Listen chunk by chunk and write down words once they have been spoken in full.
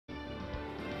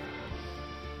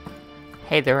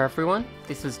Hey there everyone,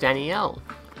 this is Danielle,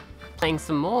 playing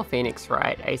some more Phoenix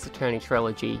Wright Ace Attorney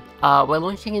Trilogy. We're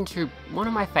launching into one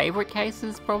of my favourite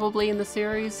cases probably in the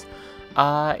series.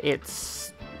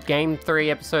 It's Game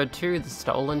 3 Episode 2, The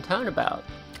Stolen Turnabout.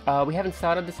 We haven't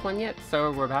started this one yet,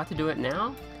 so we're about to do it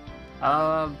now.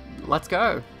 Let's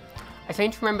go. I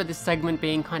seem to remember this segment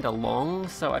being kinda long,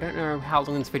 so I don't know how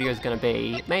long this video is gonna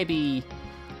be. Maybe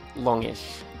longish.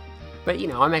 But you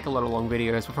know, I make a lot of long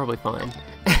videos, we're probably fine.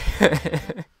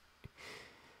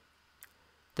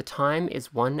 The time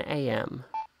is 1 AM.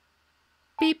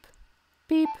 Beep,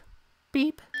 beep,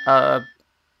 beep.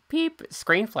 Beep,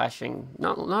 screen flashing.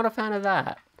 Not a fan of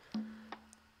that.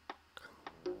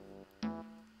 I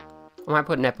might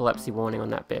put an epilepsy warning on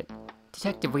that bit.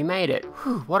 Detective, we made it.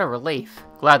 Whew, what a relief.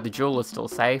 Glad the jewel is still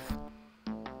safe.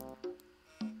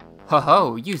 Ho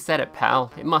ho, you said it,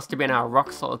 pal. It must have been our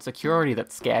rock-solid security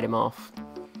that scared him off.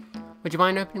 Would you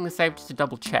mind opening the safe just to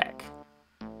double check?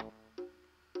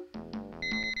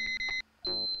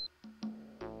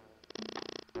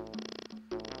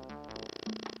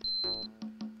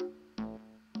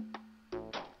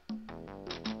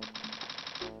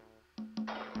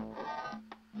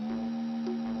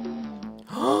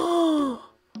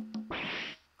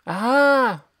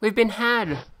 Ah, we've been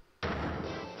had.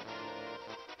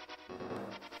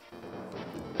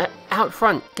 Out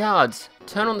front, guards,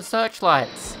 turn on the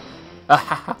searchlights.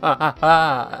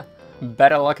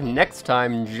 Better luck next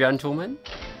time, gentlemen.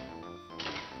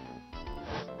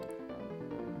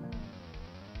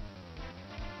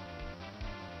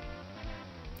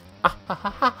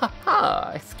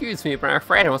 Excuse me, but I'm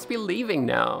afraid I must be leaving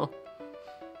now.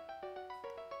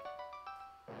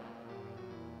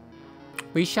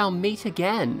 We shall meet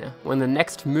again when the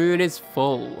next moon is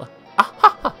full.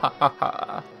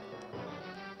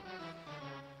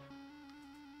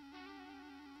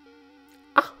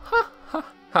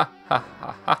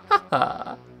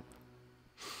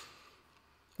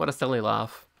 What a silly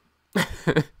laugh.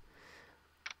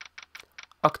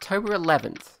 October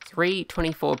 11th,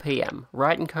 3:24 PM,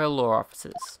 Wright & Co. Law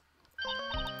Offices.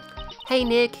 Hey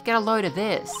Nick, get a load of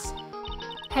this.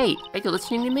 Hey, are you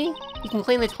listening to me? You can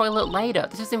clean the toilet later,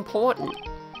 this is important.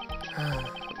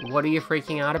 What are you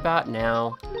freaking out about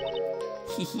now?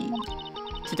 Hehe.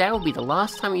 Today will be the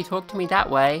last time you talk to me that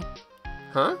way.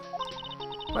 Huh?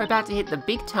 We're about to hit the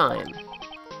big time.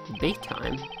 Big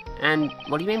time? And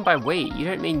what do you mean by we? You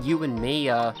don't mean you and me,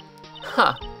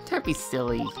 Huh, don't be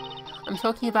silly. I'm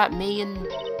talking about me and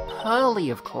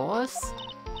Pearly, of course.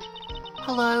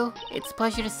 Hello, it's a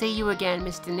pleasure to see you again,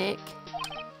 Mr. Nick.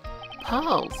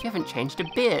 Pearls, you haven't changed a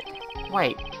bit.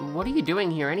 Wait, what are you doing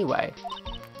here anyway?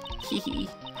 Hehe,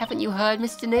 haven't you heard,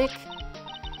 Mr. Nick?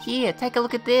 Here, take a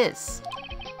look at this.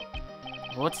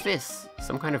 What's this?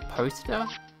 Some kind of poster?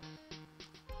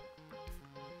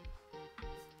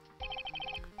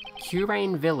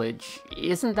 Curain Village,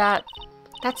 isn't that...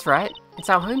 That's right, it's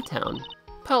our hometown.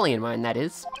 Pearly and mine, that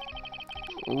is.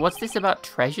 What's this about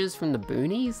treasures from the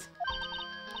boonies?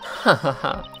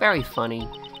 Hahaha, very funny.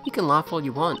 You can laugh all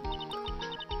you want.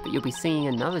 But you'll be singing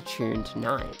another tune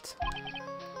tonight.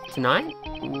 Tonight?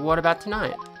 What about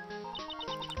tonight?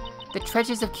 The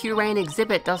Treasures of Curain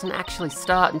exhibit doesn't actually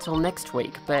start until next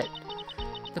week, but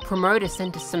the promoter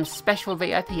sent us some special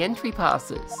VIP entry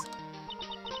passes.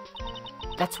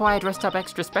 That's why I dressed up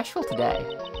extra special today.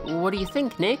 What do you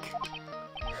think, Nick?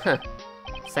 Huh.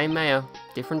 Same mayor,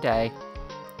 different day.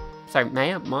 Sorry,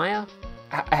 Maya? Maya?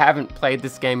 I haven't played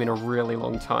this game in a really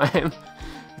long time.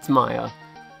 It's Maya.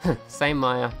 Same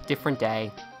Maya, different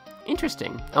day.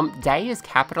 Interesting. Day is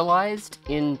capitalized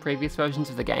in previous versions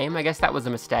of the game. I guess that was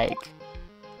a mistake.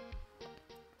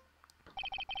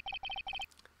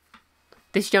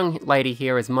 This young lady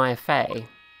here is Maya Fey.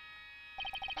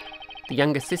 The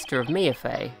younger sister of Mia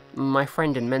Fey, my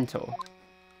friend and mentor.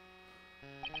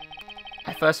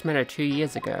 I first met her 2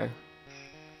 years ago.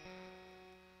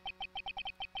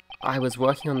 I was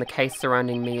working on the case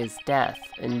surrounding Mia's death,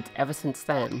 and ever since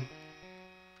then,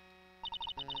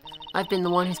 I've been the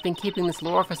one who's been keeping this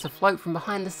law office afloat from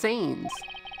behind the scenes.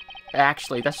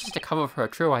 Actually, that's just a cover for her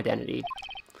true identity.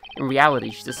 In reality,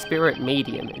 she's a spirit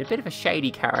medium and a bit of a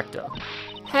shady character.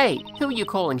 Hey, who are you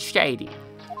calling shady?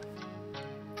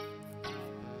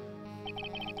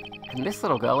 And this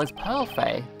little girl is Pearl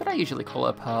Fey, but I usually call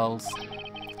her Pearls.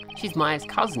 She's Maya's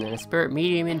cousin and a spirit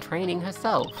medium in training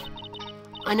herself.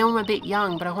 I know I'm a bit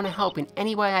young, but I want to help in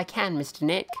any way I can, Mr.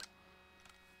 Nick.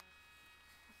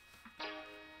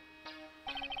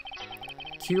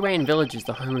 Curain Village is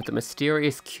the home of the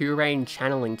mysterious Curain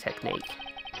channeling technique,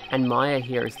 and Maya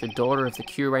here is the daughter of the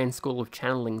Curain School of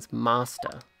Channeling's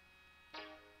master.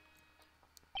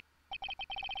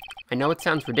 I know it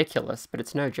sounds ridiculous, but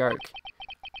it's no joke.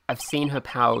 I've seen her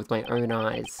power with my own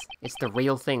eyes. It's the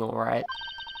real thing, alright?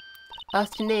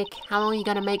 Earth to Nick, how long are you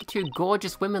gonna make two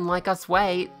gorgeous women like us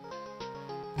wait?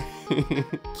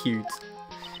 Cute.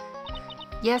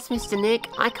 Yes, Mr. Nick,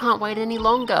 I can't wait any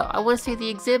longer. I want to see the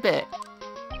exhibit.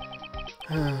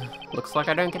 Looks like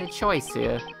I don't get a choice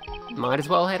here. Might as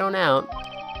well head on out.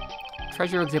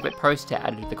 Treasure exhibit poster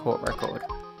added to the court record.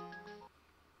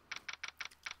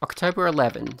 October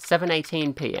 11,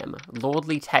 7:18 PM,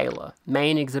 Lordly Taylor,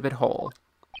 main exhibit hall.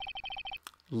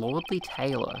 Lordly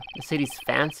Taylor, the city's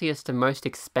fanciest and most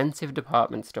expensive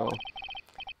department store.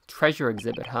 Treasure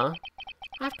exhibit, huh?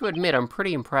 I have to admit, I'm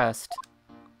pretty impressed.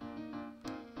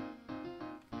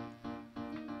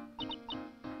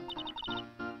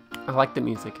 I like the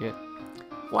music here.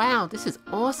 Wow, this is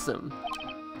awesome!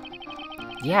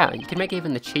 Yeah, you can make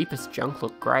even the cheapest junk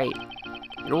look great.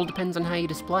 It all depends on how you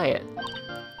display it.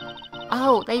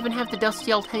 Oh, they even have the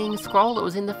dusty old hanging scroll that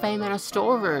was in the Fay Manor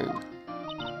storeroom.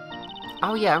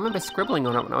 Oh yeah, I remember scribbling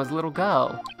on it when I was a little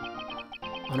girl.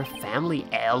 On a family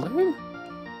heirloom?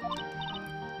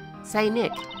 Say,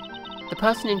 Nick, the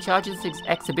person in charge of this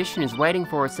exhibition is waiting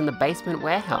for us in the basement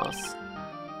warehouse.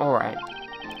 Alright.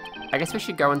 I guess we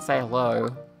should go and say hello.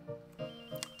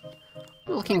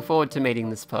 Looking forward to meeting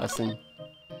this person.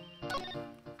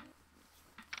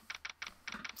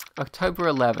 October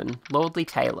 11, Lordly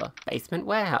Taylor, basement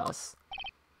warehouse.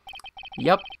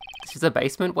 Yup, this is a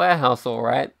basement warehouse,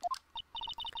 alright.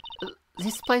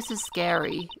 This place is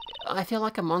scary. I feel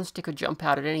like a monster could jump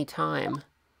out at any time.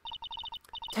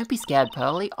 Don't be scared,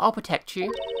 Pearly. I'll protect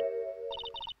you.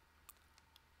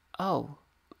 Oh,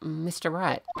 Mr.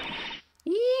 Wright.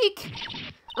 Eek!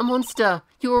 A monster!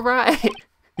 You were right!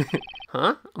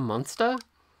 Huh? A monster?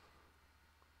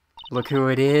 Look who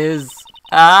it is!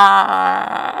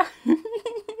 Ah!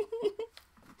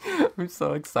 I'm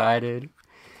so excited.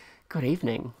 Good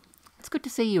evening. It's good to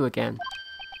see you again.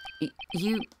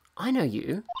 I know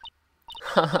you.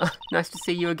 Nice to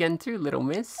see you again too, little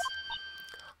miss.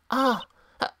 Ah,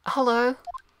 hello.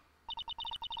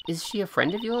 Is she a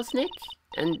friend of yours, Nick?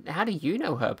 And how do you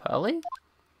know her, Pearly?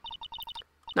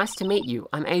 Nice to meet you.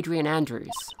 I'm Adrian Andrews.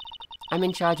 I'm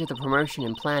in charge of the promotion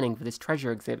and planning for this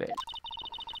treasure exhibit.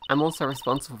 I'm also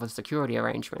responsible for security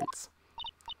arrangements.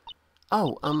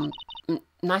 Oh,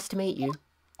 nice to meet you.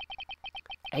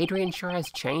 Adrian sure has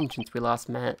changed since we last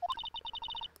met.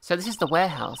 So this is the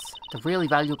warehouse. The really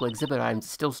valuable exhibit items are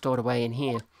still stored away in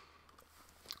here.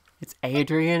 It's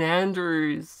Adrian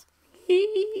Andrews.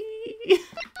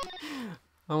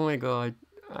 Oh my god.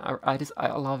 I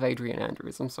love Adrian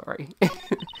Andrews, I'm sorry.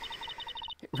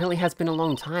 It really has been a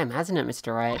long time, hasn't it,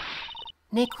 Mr. Wright?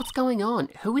 Nick, what's going on?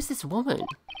 Who is this woman?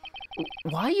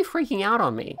 Why are you freaking out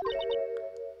on me?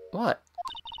 What?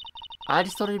 I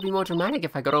just thought it'd be more dramatic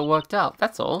if I got all worked up,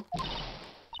 that's all.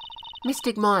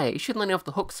 Mystic Maya, you shouldn't let me off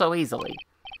the hook so easily.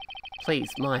 Please,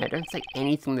 Maya, don't say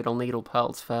anything that'll needle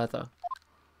Pearls further.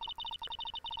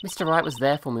 Mr. Wright was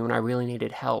there for me when I really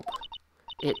needed help.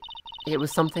 It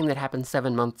was something that happened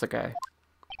 7 months ago.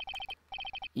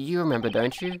 You remember,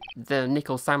 don't you? The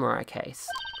Nickel Samurai case.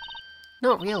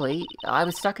 Not really. I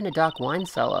was stuck in a dark wine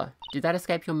cellar. Did that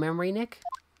escape your memory, Nick?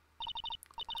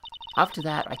 After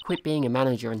that, I quit being a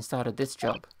manager and started this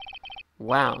job.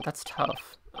 Wow, that's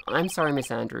tough. I'm sorry,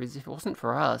 Miss Andrews, if it wasn't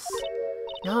for us.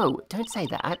 No, don't say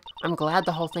that. I'm glad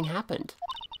the whole thing happened.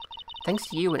 Thanks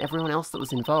to you and everyone else that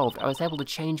was involved, I was able to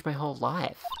change my whole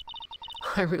life.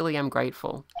 I really am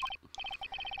grateful.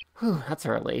 Whew, that's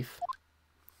a relief.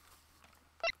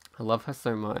 I love her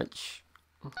so much.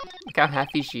 Look how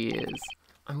happy she is.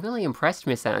 I'm really impressed,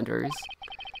 Miss Andrews.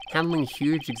 Handling a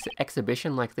huge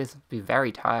exhibition like this would be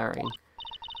very tiring.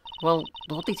 Well,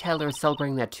 Lordly Taylor is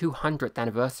celebrating their 200th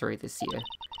anniversary this year.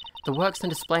 The works on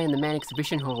display in the main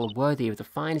exhibition hall are worthy of the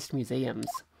finest museums.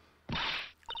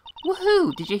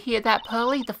 Woohoo! Did you hear that,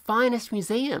 Pearly? The finest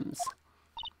museums!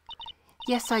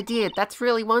 Yes, I did. That's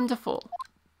really wonderful.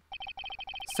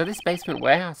 So this basement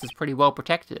warehouse is pretty well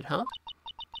protected, huh?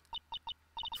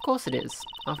 Of course it is.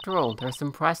 After all, there are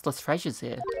some priceless treasures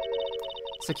here.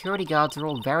 Security guards are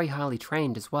all very highly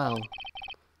trained as well.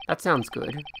 That sounds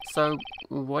good. So,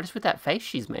 what is with that face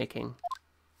she's making?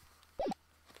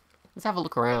 Let's have a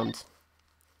look around.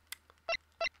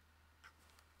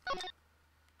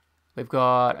 We've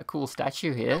got a cool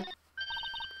statue here.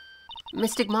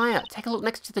 Mystic Maya, take a look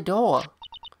next to the door.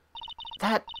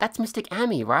 That's Mystic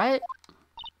Amy, right?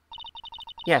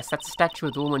 Yes, that's a statue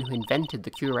of the woman who invented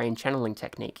the Curain channeling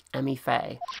technique, Amy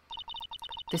Fay.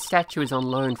 This statue is on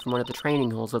loan from one of the training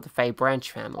halls of the Fay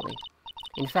branch family.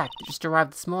 In fact, it just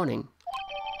arrived this morning.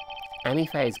 Amy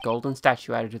Fay's golden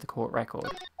statue added to the court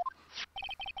record.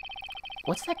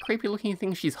 What's that creepy looking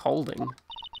thing she's holding?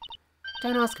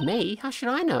 Don't ask me, how should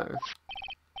I know?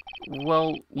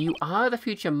 Well, you are the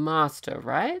future master,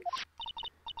 right?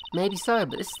 Maybe so,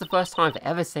 but this is the first time I've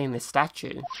ever seen this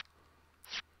statue.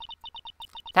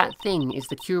 That thing is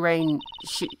the Kurain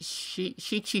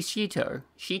Shichishito.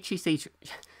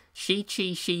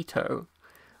 Shichishito.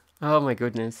 Oh my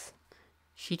goodness.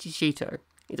 Shichishito.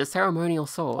 It's a ceremonial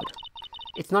sword.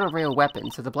 It's not a real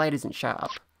weapon, so the blade isn't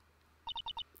sharp.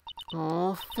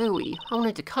 Oh, phooey. I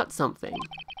wanted to cut something.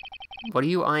 What are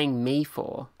you eyeing me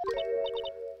for?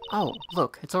 Oh,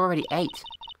 look, it's already 8.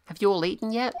 Have you all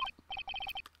eaten yet?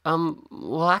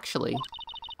 Well actually,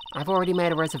 I've already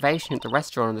made a reservation at the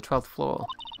restaurant on the 12th floor.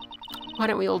 Why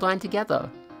don't we all dine together?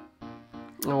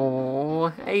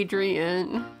 Oh,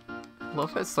 Adrian.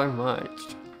 Love her so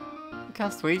much. Look how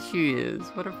sweet she is.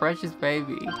 What a precious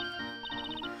baby.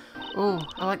 Oh,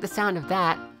 I like the sound of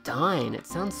that. Dine, it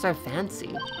sounds so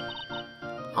fancy.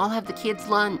 I'll have the kids'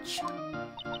 lunch.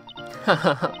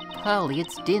 Pearly,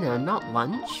 it's dinner, not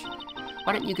lunch.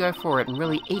 Why don't you go for it and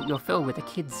really eat your fill with a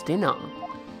kid's dinner?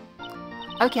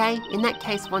 Okay, in that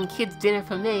case, one kid's dinner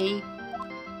for me.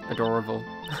 Adorable.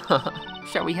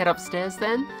 Shall we head upstairs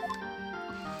then?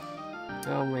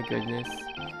 Oh my goodness.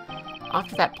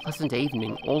 After that pleasant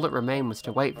evening, all that remained was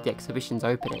to wait for the exhibition's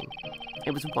opening.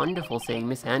 It was wonderful seeing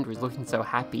Miss Andrews looking so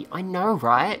happy. I know,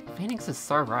 right? Phoenix is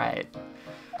so right.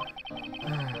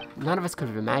 None of us could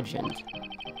have imagined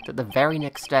that the very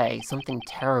next day, something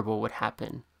terrible would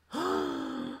happen.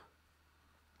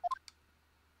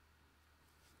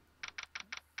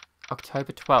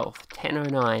 October 12th,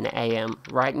 10:09 AM,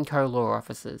 Wright & Co. Law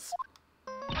Offices.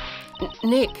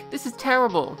 Nick, this is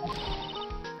terrible.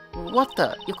 What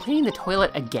the? You're cleaning the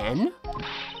toilet again?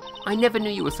 I never knew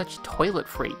you were such a toilet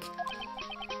freak.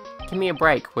 Give me a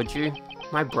break, would you?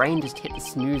 My brain just hit the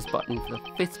snooze button for the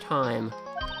 5th time.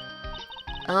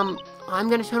 I'm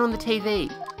gonna turn on the TV.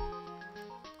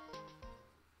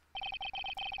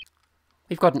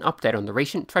 We've got an update on the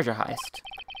recent treasure heist.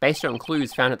 Based on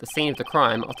clues found at the scene of the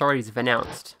crime, authorities have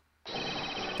announced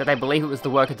that they believe it was the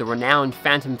work of the renowned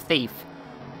phantom thief.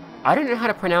 I don't know how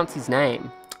to pronounce his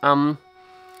name.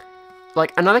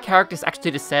 Like, another character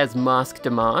actually just says Masque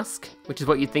demasque, which is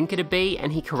what you'd think it'd be,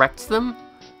 and he corrects them.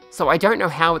 So I don't know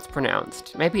how it's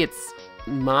pronounced. Maybe it's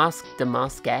Masque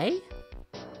demasque?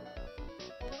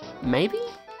 Maybe?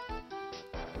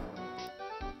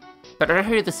 But I don't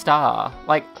know who the star,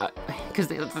 like,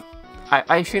 because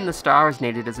I assume the star is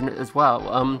needed as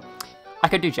well. I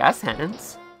could do jazz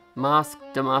hands. Masque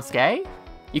demasque?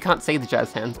 You can't see the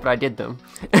jazz hands, but I did them.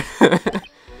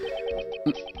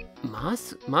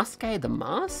 Masque the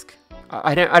mask?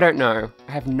 I don't know.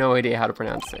 I have no idea how to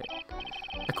pronounce it.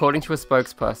 According to a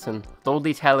spokesperson,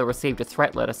 Lordly Taylor received a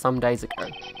threat letter some days ago.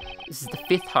 This is the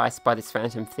 5th heist by this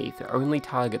phantom thief that only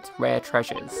targets rare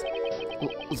treasures.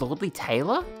 Lordly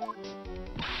Taylor?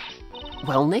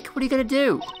 Well, Nick, what are you gonna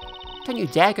do? Don't you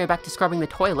dare go back to scrubbing the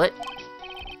toilet.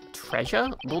 Treasure?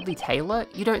 Lordly Taylor?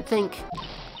 You don't think...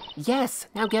 Yes,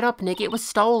 now get up, Nick, it was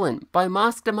stolen by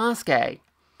Masque demasque.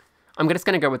 I'm just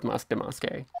gonna go with Masque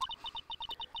demasque.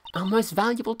 Our most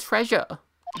valuable treasure.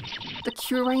 The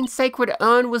Kurain sacred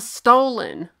urn was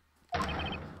stolen.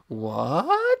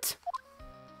 What?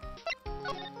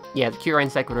 Yeah, the Kurain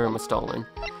sacred urn was stolen.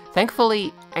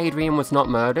 Thankfully, Adrian was not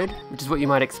murdered, which is what you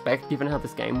might expect given how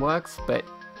this game works, but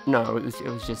no, it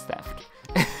was just theft.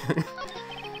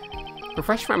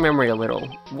 Refresh my memory a little.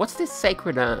 What's this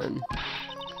sacred urn?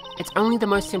 It's only the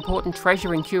most important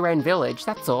treasure in Kurain Village,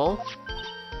 that's all.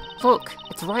 Look,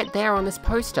 it's right there on this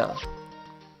poster.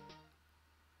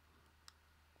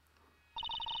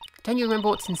 Don't you remember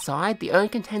what's inside? The urn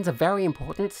contains a very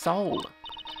important soul.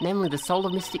 Namely, the soul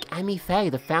of Mystic Amy Faye,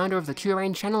 the founder of the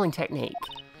Kurain channeling technique.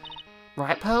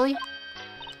 Right, Pearly?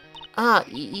 Ah,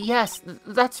 yes,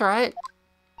 that's right.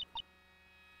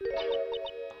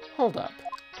 Hold up.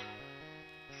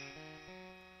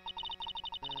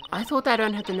 I thought that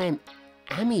urn had the name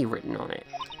Amy written on it.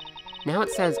 Now it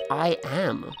says, I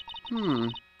am.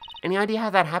 Any idea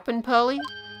how that happened, Pearly?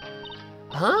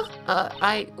 Huh?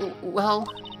 Well...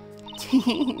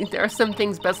 there are some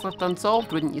things best left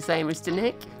unsolved, wouldn't you say, Mr.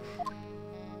 Nick?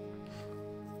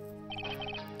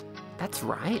 That's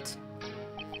right.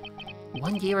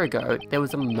 1 year ago, there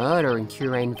was a murder in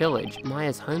Kurain Village,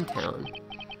 Maya's hometown.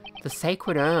 The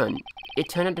sacred urn. It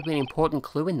turned out to be an important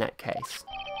clue in that case.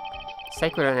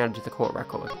 Sacred urn added to the court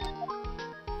record.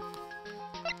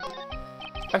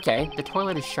 Okay, the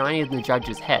toilet is shinier than the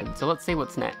judge's head, so let's see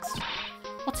what's next.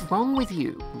 What's wrong with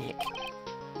you, Nick?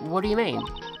 What do you mean?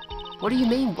 What do you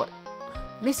mean, what?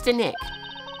 Mr. Nick,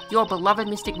 your beloved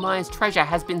Mystic Maya's treasure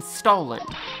has been stolen.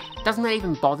 Doesn't that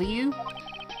even bother you?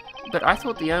 But I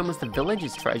thought the urn was the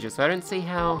village's treasure, so I don't see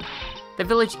how... The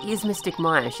village is Mystic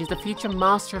Maya. She's the future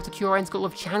master of the Curaine School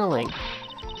of Channeling.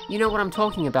 You know what I'm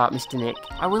talking about, Mr. Nick.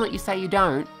 I won't let you say you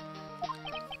don't.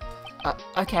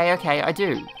 Okay, I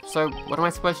do. So, what am I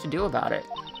supposed to do about it?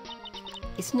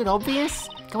 Isn't it obvious?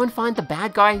 Go and find the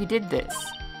bad guy who did this.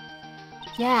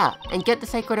 Yeah, and get the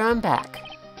sacred urn back.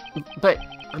 But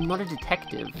I'm not a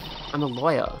detective. I'm a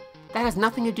lawyer. That has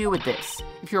nothing to do with this.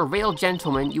 If you're a real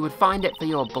gentleman, you would find it for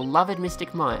your beloved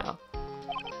Mystic Maya.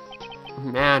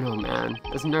 Man, oh man,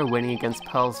 there's no winning against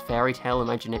Pearl's fairy tale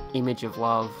image of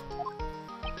love.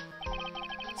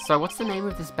 So what's the name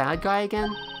of this bad guy again?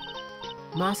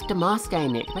 Masque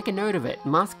demasque, Nick. Make a note of it.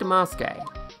 Masque demasque.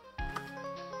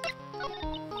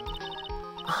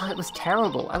 Oh, it was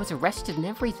terrible. I was arrested and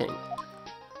everything.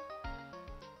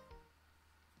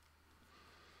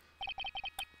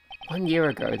 One year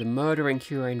ago, the murder in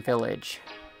Curaine Village.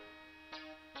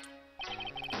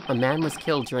 A man was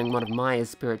killed during one of Maya's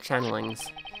spirit channelings,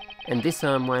 and this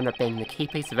urn wound up being the key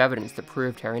piece of evidence that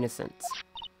proved her innocence.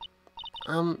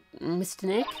 Mr.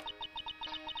 Nick?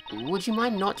 Would you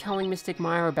mind not telling Mystic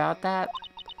Maya about that?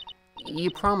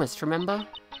 You promised, remember?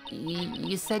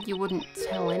 You said you wouldn't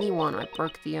tell anyone I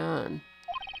broke the urn.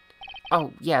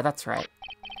 Oh, yeah, that's right.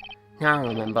 Now I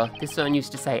remember. This urn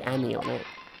used to say Annie on it.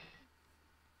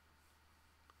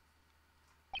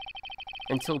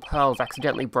 Until Pearls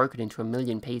accidentally broke it into a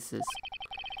million pieces.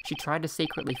 She tried to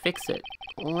secretly fix it.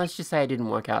 Let's just say it didn't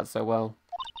work out so well.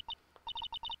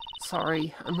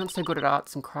 Sorry, I'm not so good at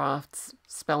arts and crafts,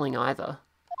 spelling either.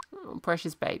 Oh,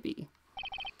 precious baby.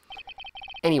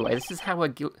 Anyway, this is how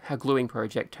her gluing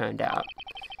project turned out.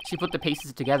 She put the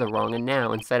pieces together wrong, and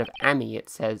now, instead of Amy, it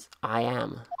says, I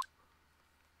am.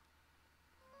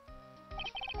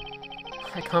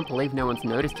 I can't believe no one's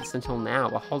noticed this until now,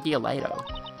 a whole year later.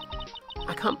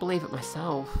 I can't believe it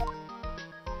myself.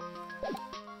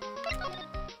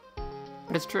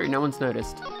 But it's true, no one's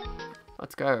noticed.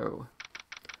 Let's go.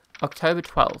 October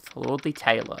 12th, Lordly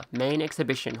Taylor, Main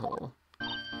Exhibition Hall.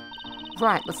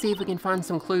 Right, let's see if we can find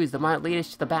some clues that might lead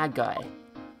us to the bad guy.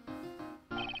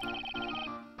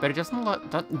 But it doesn't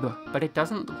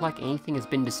look like anything has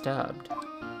been disturbed.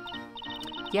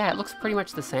 Yeah, it looks pretty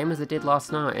much the same as it did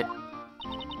last night.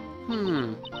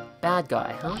 Bad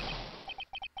guy, huh?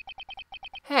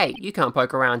 Hey, you can't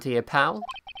poke around here, pal.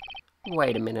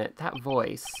 Wait a minute, that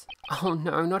voice. Oh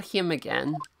no, not him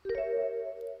again.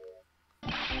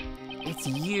 It's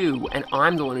you, and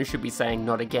I'm the one who should be saying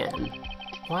not again.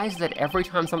 Why is it that every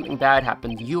time something bad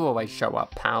happens, you always show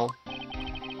up, pal?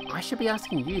 I should be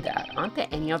asking you that. Aren't there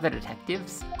any other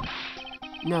detectives?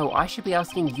 No, I should be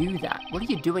asking you that. What are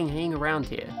you doing hanging around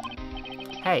here?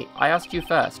 Hey, I asked you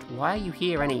first. Why are you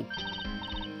here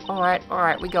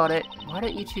Alright, we got it. Why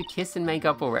don't you two kiss and make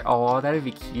up already? Oh, that'd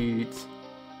be cute.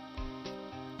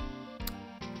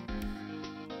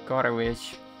 God, I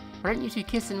wish. Why don't you two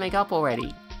kiss and make up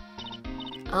already?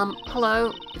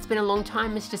 Hello. It's been a long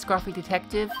time, Mr. Scruffy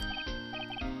Detective.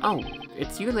 Oh,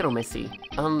 it's you, little missy.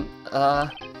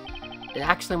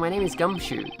 Actually, my name is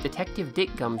Gumshoe. Detective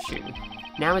Dick Gumshoe.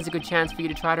 Now is a good chance for you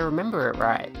to try to remember it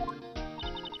right.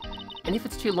 And if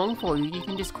it's too long for you, you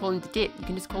can just call him Dick. You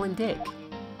can just call him Dick.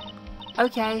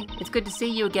 Okay, it's good to see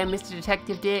you again, Mr.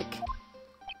 Detective Dick.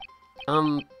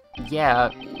 Yeah,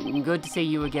 good to see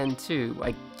you again too,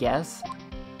 I guess.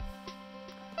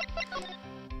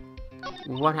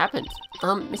 What happened?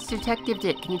 Mr. Detective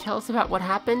Dick, can you tell us about what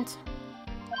happened?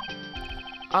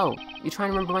 Oh, you're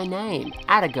trying to remember my name.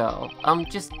 Atta girl.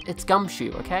 It's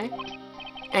Gumshoe, okay?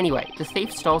 Anyway, the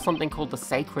thief stole something called the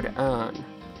Sacred Urn.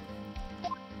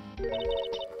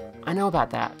 I know about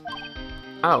that.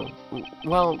 Oh,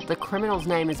 well, the criminal's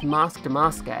name is Masque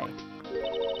demasque.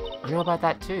 I know about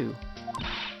that too.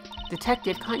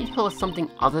 Detective, can't you tell us something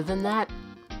other than that?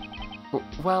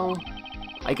 Well,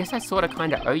 I guess I sorta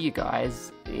kinda owe you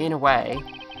guys, in a way.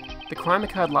 The crime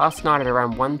occurred last night at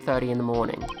around 1:30 in the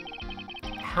morning.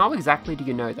 How exactly do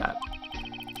you know that?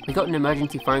 We got an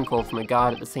emergency phone call from a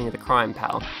guard at the scene of the crime,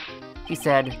 pal. He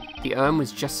said, the urn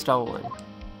was just stolen.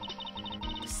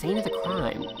 The scene of the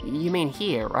crime? You mean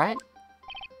here, right?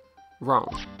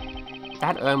 Wrong.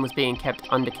 That urn was being kept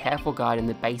under careful guard in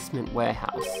the basement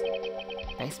warehouse.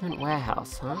 Basement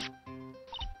warehouse, huh?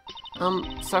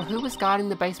 So who was guarding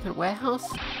the basement warehouse?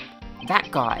 That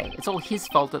guy. It's all his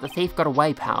fault that the thief got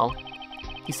away, pal.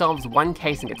 He solves one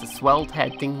case and gets a swelled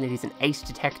head thinking that he's an ace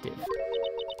detective.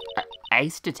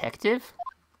 Ace detective?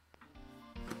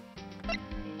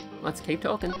 Let's keep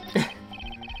talking.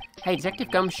 Hey, Detective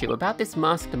Gumshoe, about this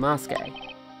Masque demasque.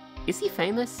 Is he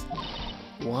famous?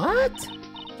 What?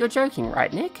 You're joking,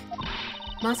 right, Nick?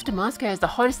 Master Demasque is the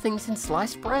hottest thing since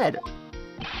sliced bread.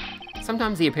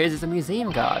 Sometimes he appears as a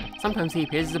museum guard. Sometimes he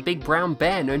appears as a big brown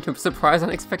bear known to surprise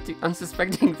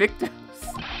unsuspecting victims.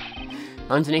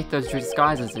 Underneath those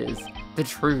disguises is the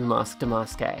true Master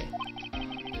Demasque.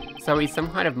 So he's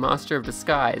some kind of master of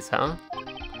disguise, huh?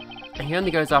 And he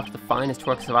only goes after the finest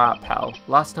works of art, pal.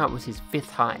 Last night was his 5th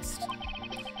heist.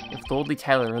 If Lordly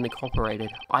Taylor only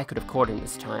cooperated, I could have caught him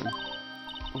this time.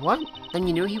 What? Then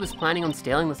you knew he was planning on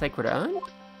stealing the sacred urn?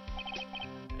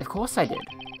 Of course I did.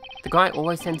 The guy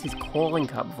always sends his calling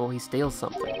card before he steals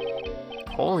something.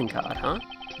 Calling card, huh?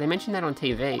 They mentioned that on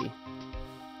TV.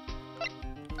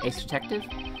 Ace Detective?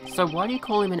 So why do you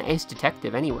call him an ace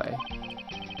detective anyway?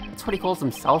 That's what he calls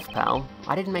himself, pal.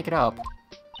 I didn't make it up.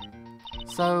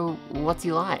 So, what's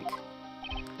he like?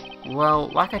 Well,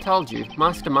 like I told you,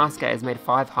 Master Demasque has made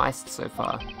 5 heists so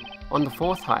far. On the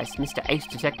 4th heist, Mr. Ace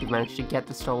Detective managed to get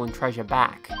the stolen treasure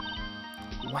back.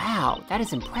 Wow, that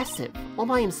is impressive. All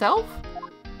by himself?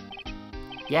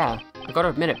 Yeah, I gotta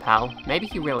admit it, pal. Maybe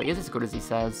he really is as good as he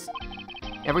says.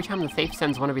 Every time the thief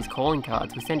sends one of his calling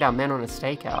cards, we send our men on a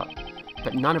stakeout.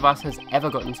 But none of us has ever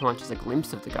gotten so much as a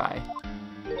glimpse of the guy.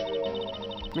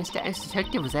 Mr. Ace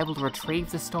Detective was able to retrieve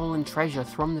the stolen treasure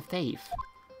from the thief.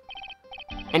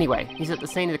 Anyway, he's at the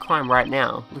scene of the crime right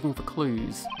now, looking for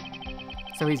clues.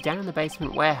 So he's down in the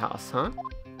basement warehouse, huh?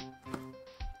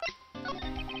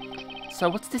 So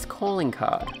what's this calling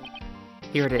card?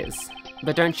 Here it is.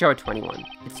 But don't show it to anyone.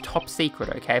 It's top secret,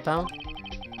 okay, pal?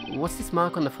 What's this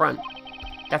mark on the front?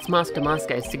 That's Master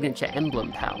Demasque's signature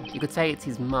emblem, pal. You could say it's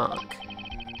his mark.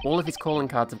 All of his calling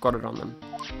cards have got it on them.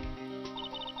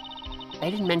 They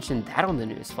didn't mention that on the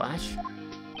newsflash.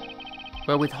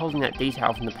 We're withholding that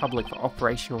detail from the public for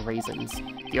operational reasons.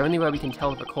 The only way we can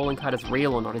tell if a calling card is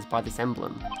real or not is by this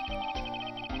emblem.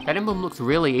 That emblem looks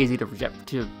really easy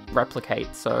to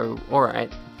replicate, so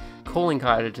alright. Calling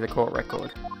card to the court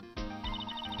record.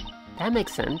 That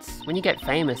makes sense. When you get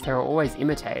famous, there are always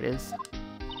imitators.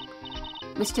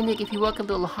 Mr. Nick, if you work a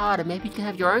little harder, maybe you can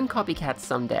have your own copycats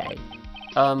someday.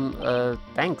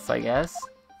 Thanks, I guess.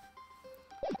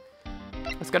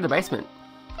 Let's go to the basement.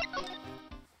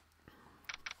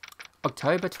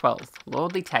 October 12th,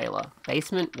 Lordly Taylor,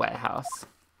 basement warehouse.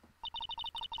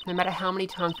 No matter how many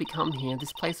times we come here,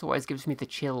 this place always gives me the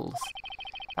chills.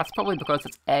 That's probably because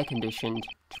it's air-conditioned,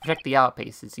 to protect the art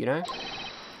pieces, you know?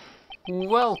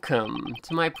 Welcome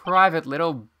to my private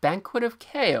little banquet of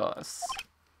chaos.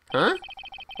 Huh?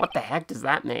 What the heck does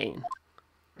that mean?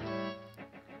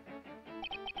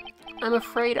 I'm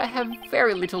afraid I have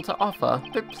very little to offer,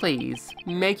 but please,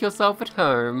 make yourself at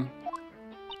home.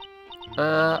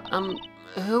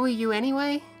 Who are you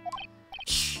anyway?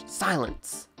 Shh,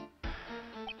 silence.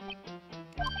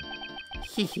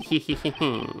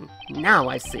 Now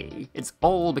I see. It's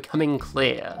all becoming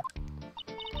clear.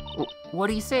 What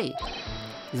do you see?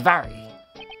 Zvari.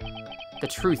 The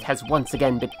truth has once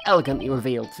again been elegantly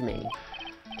revealed to me.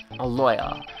 A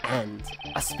lawyer and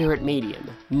a spirit medium,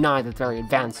 neither very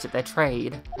advanced at their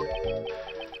trade.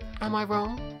 Am I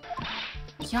wrong?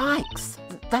 Yikes!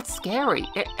 That's scary.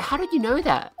 How did you know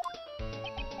that?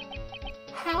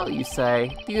 How, you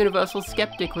say? The universal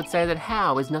skeptic would say that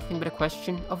how is nothing but a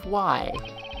question of why.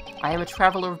 I am a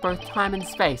traveler of both time and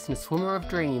space and a swimmer of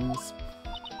dreams.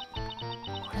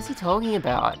 What is he talking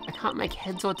about? I can't make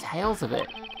heads or tails of it.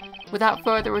 Without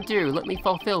further ado, let me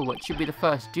fulfill what should be the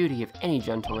first duty of any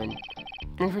gentleman.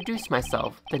 And introduce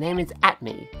myself. The name is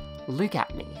Atme. Look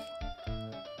at me.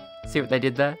 See what they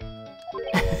did there?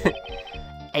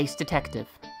 Ace Detective.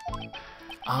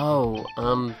 Oh,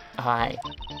 hi.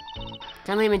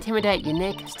 Don't let him intimidate you,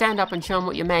 Nick. Stand up and show him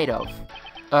what you're made of.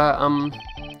 The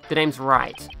name's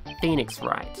Wright. Phoenix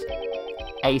Wright.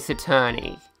 Ace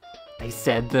Attorney. They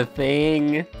said the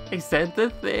thing. They said the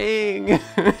thing.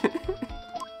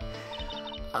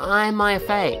 I'm Maya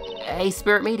Faye, a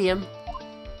spirit medium.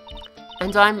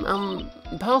 And I'm,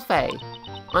 Pearl Faye.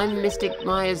 I'm Mystic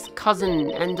Maya's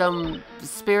cousin and,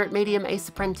 spirit medium Ace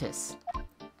Apprentice.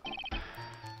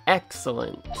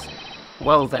 Excellent.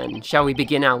 Well then, shall we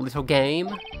begin our little game?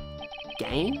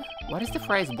 Game? Why does the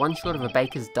phrase one short of a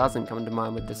baker's dozen come to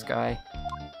mind with this guy?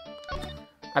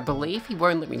 I believe he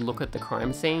won't let me look at the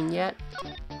crime scene yet.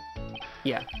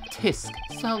 Yeah, tisk,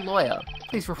 Sir Lawyer,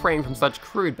 please refrain from such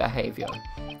crude behaviour.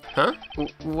 Huh?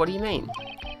 What do you mean?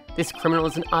 This criminal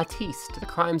is an artiste. The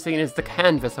crime scene is the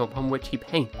canvas upon which he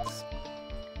paints.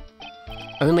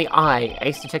 Only I,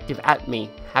 Ace Detective Atme,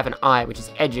 have an eye which is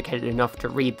educated enough to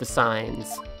read the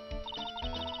signs.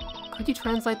 Could you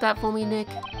translate that for me, Nick?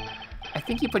 I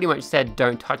think you pretty much said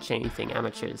don't touch anything,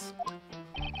 amateurs.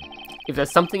 If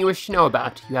there's something you wish to know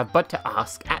about, you have but to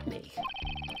ask Atme.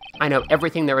 I know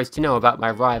everything there is to know about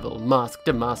my rival, Masque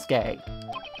demasque.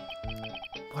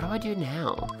 What do I do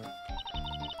now?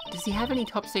 Does he have any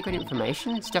top secret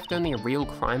information? Stuff that only a real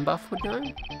crime buff would know?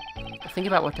 I think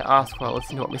about what to ask while I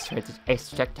listen to what Mr.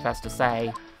 Ace Detective has to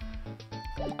say.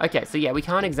 Okay, so yeah, we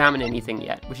can't examine anything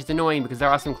yet, which is annoying because there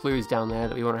are some clues down there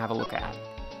that we want to have a look at.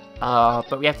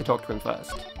 But we have to talk to him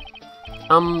first.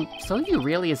 So are you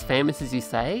really as famous as you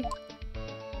say?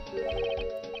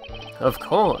 Of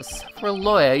course. For a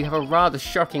lawyer, you have a rather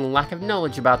shocking lack of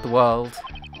knowledge about the world.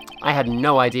 I had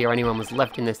no idea anyone was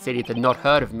left in this city that had not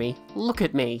heard of me. Look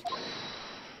at me.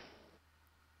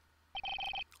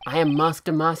 I am Masque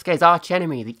demasque's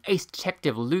archenemy, the Ace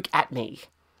Detective. Look at me.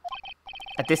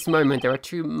 At this moment, there are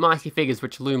two mighty figures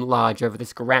which loom large over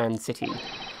this grand city.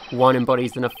 One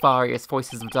embodies the nefarious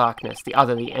voices of darkness, the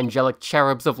other the angelic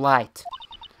cherubs of light.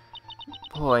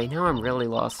 Boy, now I'm really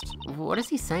lost. What is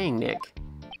he saying, Nick?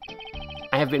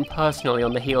 I have been personally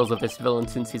on the heels of this villain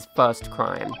since his first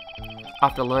crime.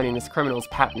 After learning this criminal's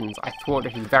patterns, I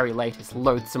thwarted his very latest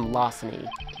loathsome larceny.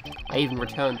 I even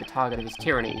returned the target of his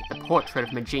tyranny, the portrait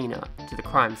of Magina, to the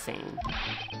crime scene.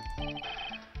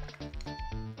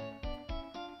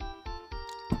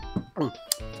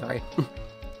 Sorry.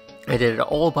 I did it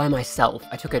all by myself.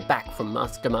 I took it back from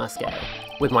Masque demasque,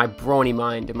 with my brawny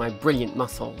mind and my brilliant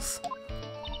muscles.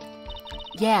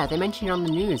 Yeah, they mentioned it on the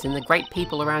news in the Great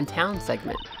People Around Town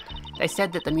segment. They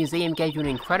said that the museum gave you an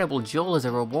incredible jewel as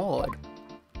a reward.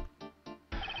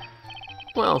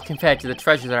 Well, compared to the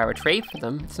treasure that I retrieved for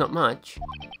them, it's not much.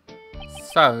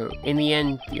 So, in the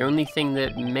end, the only thing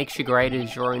that makes you great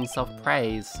is your own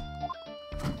self-praise.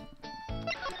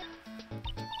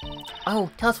 Oh,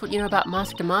 tell us what you know about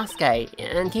Masque demasque,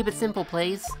 and keep it simple,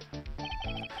 please.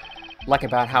 Like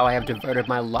about how I have devoted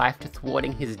my life to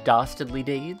thwarting his dastardly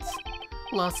deeds?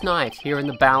 Last night, here in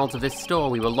the bowels of this store,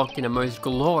 we were locked in a most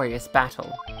glorious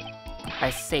battle. I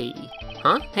see.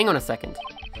 Huh? Hang on a second.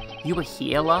 You were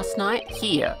here last night?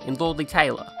 Here, in Lordly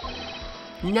Taylor?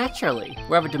 Naturally.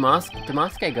 Wherever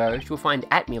demasque goes, you'll find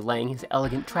Atme laying his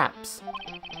elegant traps.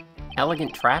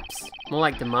 Elegant traps? More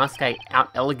like demasque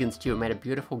out-eleganced you and made a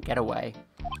beautiful getaway.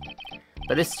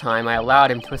 But this time, I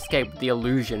allowed him to escape with the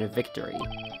illusion of victory.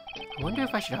 I wonder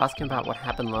if I should ask him about what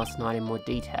happened last night in more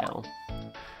detail.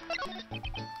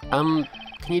 Can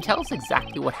you tell us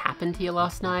exactly what happened here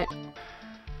last night?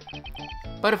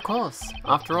 But of course,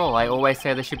 after all, I always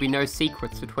say there should be no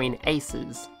secrets between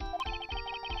aces.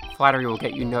 Flattery will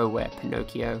get you nowhere,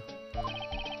 Pinocchio.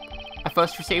 I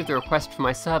first received a request for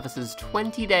my services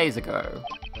 20 days ago,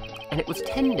 and it was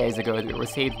 10 days ago that we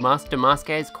received Masque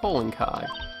demasque's calling card.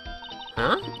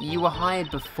 Huh? You were hired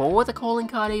before the calling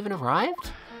card even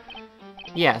arrived?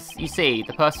 Yes, you see,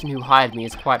 the person who hired me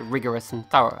is quite rigorous and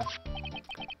thorough.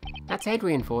 That's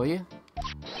Adrian for you.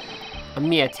 A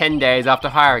mere 10 days after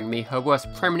hiring me, her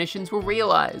worst premonitions were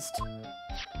realized.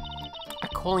 A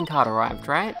calling card arrived,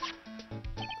 right?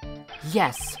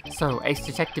 Yes, so, ace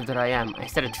detective that I am, I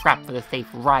set a trap for the thief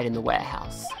right in the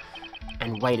warehouse.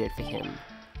 And waited for him.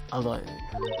 Alone.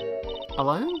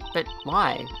 Alone? But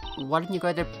why? Why didn't you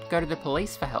go to the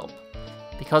police for help?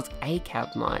 Because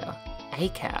ACAB, Maya.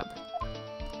 ACAB.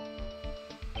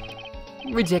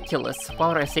 Ridiculous. Why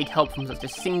would I seek help from such a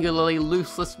singularly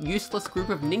useless group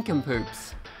of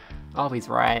nincompoops? Oh, he's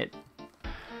right.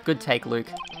 Good take, Luke.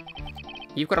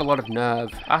 You've got a lot of nerve.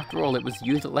 After all, it was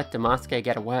you that let demasque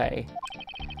get away.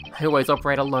 I always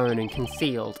operate alone and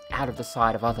concealed, out of the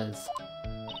sight of others.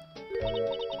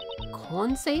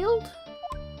 Concealed?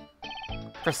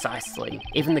 Precisely.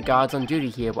 Even the guards on duty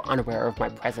here were unaware of my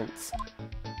presence.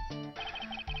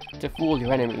 To fool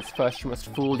your enemies, first you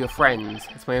must fool your friends.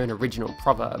 It's my own original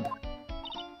proverb.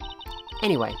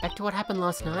 Anyway, back to what happened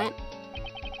last night.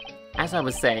 As I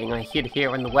was saying, I hid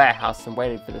here in the warehouse and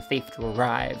waited for the thief to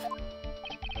arrive.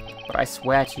 But I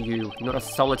swear to you, not a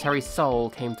solitary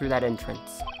soul came through that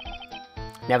entrance.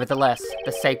 Nevertheless,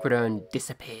 the sacred urn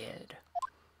disappeared.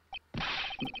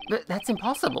 But that's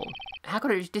impossible. How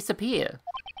could it disappear?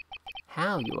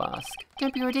 How, you ask?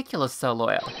 Don't be ridiculous, Sir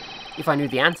Lawyer. If I knew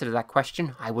the answer to that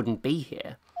question, I wouldn't be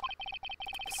here.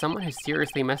 For someone who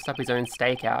seriously messed up his own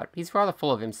stakeout, he's rather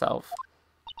full of himself.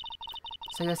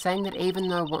 So you're saying that even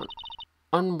though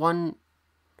no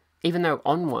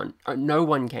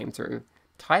one came through.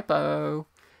 Typo.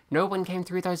 No one came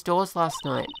through those doors last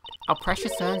night. Our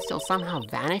precious urn still somehow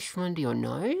vanished from under your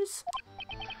nose?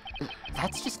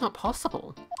 That's just not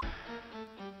possible.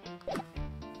 Can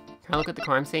I look at the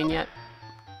crime scene yet?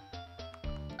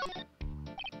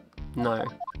 No.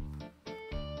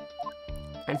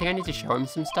 I think I need to show him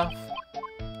some stuff,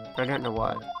 but I don't know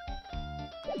what.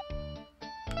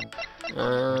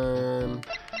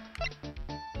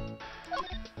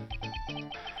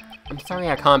 Sorry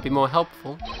I can't be more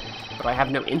helpful, but I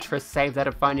have no interest save that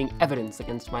of finding evidence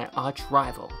against my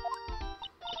arch-rival.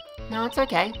 No, it's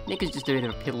okay. Nick is just a bit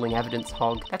of a piddling evidence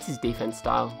hog. That's his defense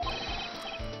style.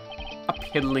 A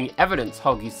piddling evidence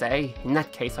hog, you say? In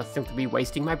that case, I'd simply be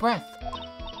wasting my breath.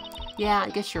 Yeah, I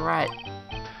guess you're right.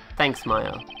 Thanks,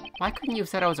 Maya. Why couldn't you have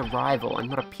said I was a rival and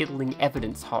not a piddling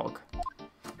evidence hog?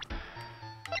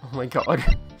 Oh my god.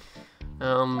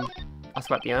 Ask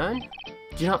about the urn?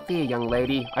 Do not fear, young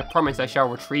lady. I promise I shall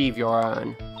retrieve your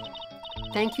urn.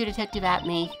 Thank you, Detective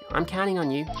Atme. I'm counting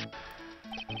on you.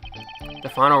 The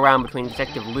final round between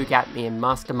Detective Luke Atme and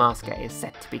Master Demasque is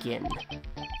set to begin.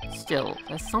 Still,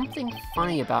 there's something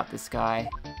funny about this guy.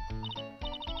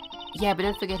 Yeah, but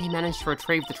don't forget he managed to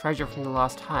retrieve the treasure from the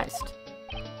last heist.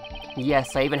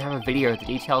 Yes, I even have a video that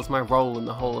details my role in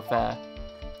the whole affair.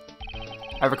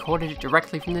 I recorded it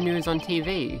directly from the news on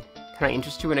TV. Can I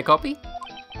interest you in a copy?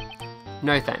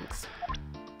 No thanks.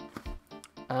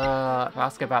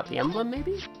 Ask about the emblem,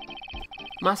 maybe?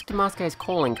 Master Demasque's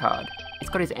calling card. It's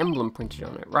got his emblem printed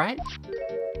on it, right?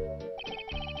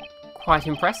 Quite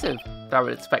impressive, but I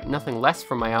would expect nothing less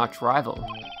from my arch-rival.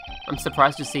 I'm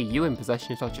surprised to see you in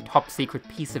possession of such a top-secret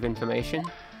piece of information.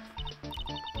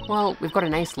 Well, we've got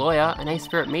an ace lawyer, an ace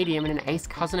spirit medium, and an ace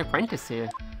cousin apprentice here.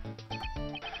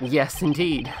 Yes,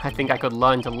 indeed. I think I could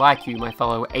learn to like you, my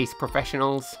fellow ace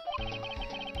professionals.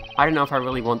 I don't know if I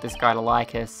really want this guy to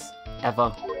like us,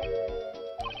 ever.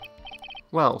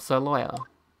 Well, Sir Lawyer,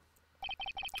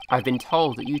 I've been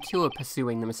told that you too are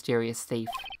pursuing the mysterious thief.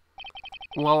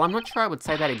 Well, I'm not sure I would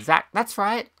say that That's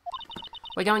right!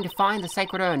 We're going to find the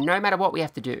sacred urn no matter what we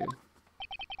have to do.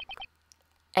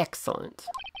 Excellent.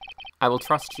 I will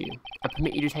trust you. I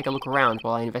permit you to take a look around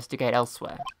while I investigate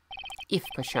elsewhere. If,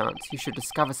 perchance, you should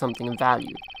discover something of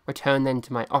value, return then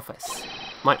to my office.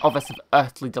 My Office of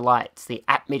Earthly Delights, the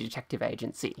Atme Detective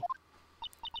Agency.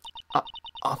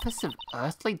 Office of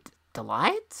Earthly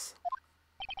Delights?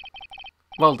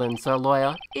 Well then, Sir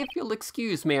Lawyer, if you'll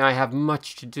excuse me, I have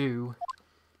much to do.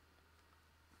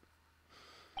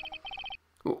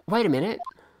 Wait a minute.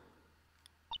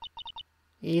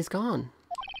 He's gone.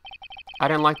 I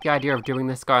don't like the idea of doing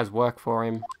this guy's work for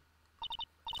him.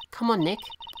 Come on, Nick.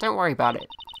 Don't worry about it.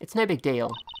 It's no big deal.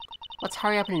 Let's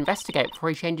hurry up and investigate before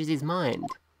he changes his mind.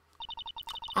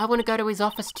 I want to go to his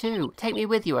office too. Take me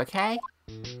with you, okay?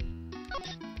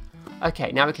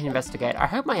 Okay, now we can investigate. I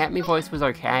hope my Atme voice was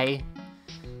okay.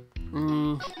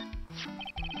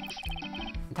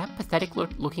 That pathetic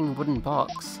looking wooden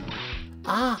box.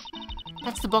 Ah!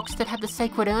 That's the box that had the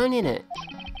sacred urn in it.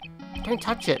 Don't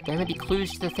touch it. There may be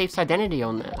clues to the thief's identity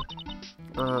on there.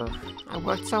 I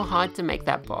worked so hard to make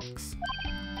that box.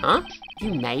 Huh?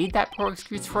 You made that poor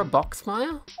excuse for a box,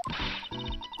 Maya?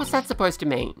 What's that supposed to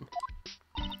mean?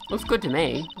 Looks good to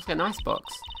me. Looks like a nice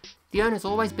box. The urn has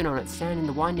always been on its stand in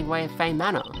the winding way of Fame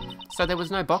Manor, so there was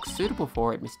no box suitable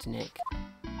for it, Mr. Nick.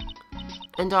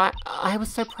 And I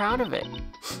was so proud of it.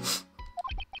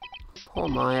 Poor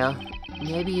Maya.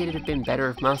 Maybe it'd have been better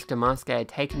if Master Demasque had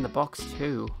taken the box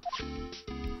too.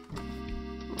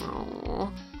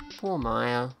 Oh, poor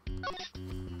Maya.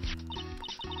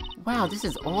 Wow, this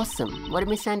is awesome. What did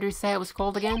Miss Andrews say it was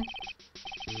called again?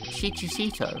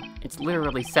 Shichishito. It's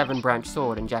literally 7-branch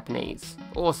sword in Japanese.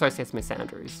 Or so says Miss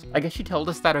Andrews. I guess she told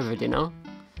us that over dinner.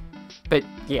 But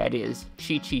yeah, it is.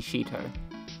 Shichishito.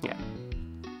 Yeah.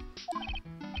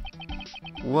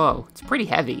 Whoa, it's pretty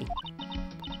heavy.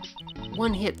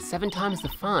 One hit, 7 times the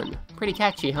fun. Pretty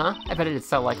catchy, huh? I bet it'd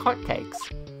sell like hotcakes.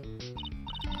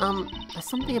 There's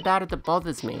something about it that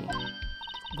bothers me.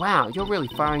 Wow, you're really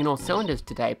firing on all cylinders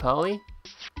today, Pearly.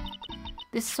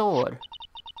 This sword.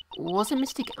 Wasn't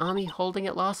Mystic Army holding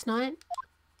it last night?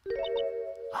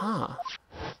 Ah.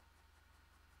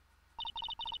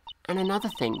 And another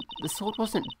thing, the sword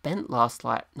wasn't bent last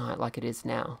night like it is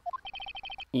now.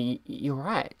 You're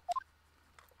right.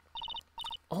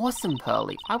 Awesome,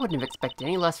 Pearly. I wouldn't have expected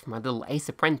any less from my little ace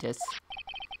apprentice.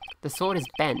 The sword is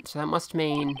bent, so that must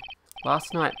mean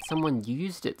last night someone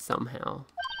used it somehow.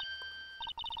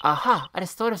 Aha! I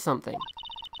just thought of something.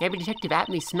 Maybe Detective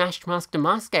Atme smashed Master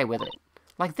Demasque with it.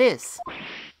 Like this.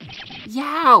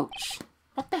 Youch!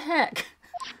 What the heck?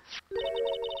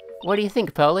 What do you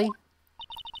think, Pearly?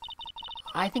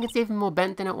 I think it's even more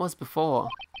bent than it was before.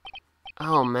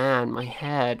 Oh man, my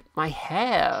head. My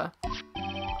hair!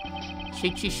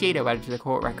 Shichishito added to the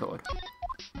court record.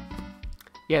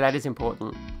 Yeah, that is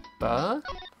important. Burr?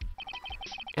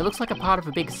 It looks like a part of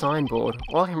a big signboard.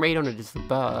 All I can read on it is the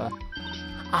burr.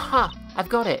 Aha! I've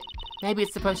got it! Maybe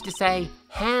it's supposed to say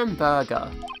hamburger.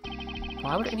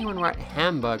 Why would anyone write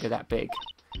hamburger that big?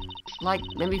 Like,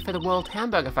 maybe for the World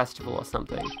Hamburger Festival or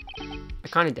something. I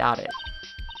kinda doubt it.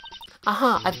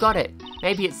 Aha, I've got it.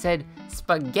 Maybe it said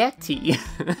spaghetti.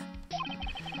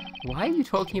 Why are you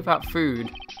talking about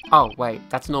food? Oh, wait,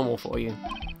 that's normal for you.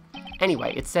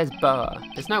 Anyway, it says burr.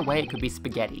 There's no way it could be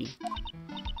spaghetti.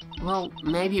 Well,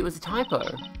 maybe it was a typo.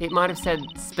 It might have said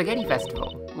Spaghetti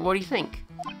Festival. What do you think?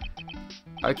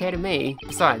 Okay to me.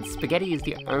 Besides, spaghetti is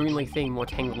the only thing more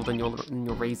tangled than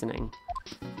your reasoning.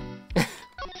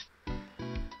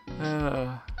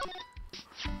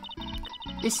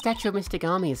 This statue of Mr.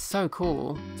 Gami is so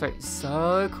cool.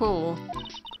 So cool.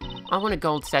 I want a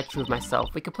gold statue of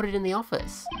myself. We could put it in the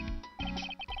office.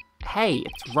 Hey,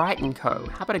 it's Wright & Co.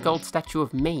 How about a gold statue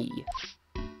of me?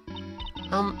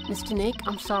 Mr. Nick,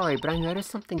 I'm sorry, but I noticed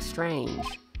something strange.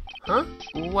 Huh?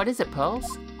 What is it,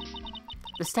 Pearls?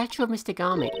 The statue of Mr.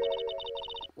 Gami.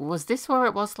 Was this where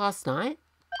it was last night?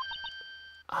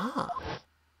 Ah.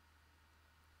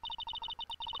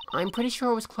 I'm pretty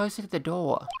sure it was closer to the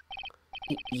door.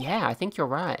 Yeah, I think you're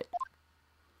right.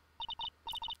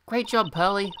 Great job,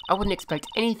 Pearly. I wouldn't expect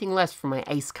anything less from my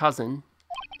ace cousin.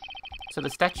 So the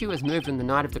statue was moved on the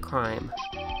night of the crime.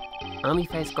 Army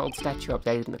face gold statue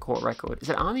updated in the court record. Is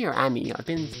it Army or Amy? I've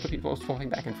been swapping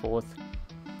back and forth.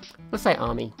 Let's say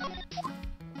Army.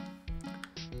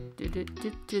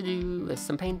 There's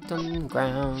some paint on the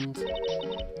ground.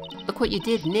 Look what you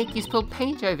did, Nick. You spilled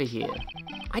paint over here.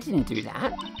 I didn't do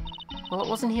that. Well, it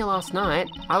wasn't here last night.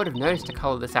 I would have noticed a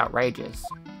colour this outrageous.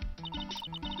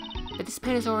 But this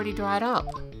paint has already dried up.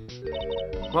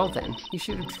 Well then, you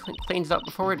should have cleaned it up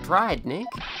before it dried, Nick.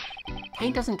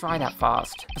 Paint doesn't dry that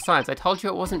fast. Besides, I told you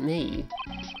it wasn't me.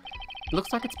 It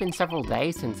looks like it's been several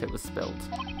days since it was spilled.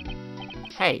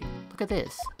 Hey, look at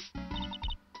this.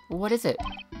 What is it?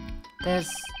 There's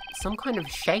some kind of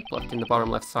shape left in the bottom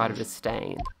left side of this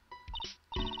stain.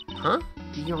 Huh?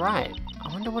 You're right. I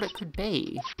wonder what it could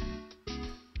be.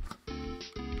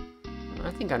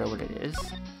 I think I know what it is.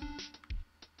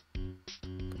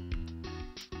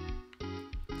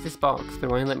 It's this box, but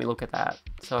it won't let me look at that.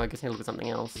 So I guess I need to look at something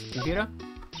else. Computer?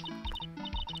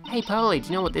 Hey Pearly, do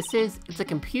you know what this is? It's a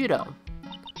computer.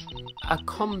 A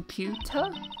computer?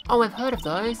 Oh, I've heard of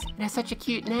those. It has such a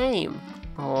cute name.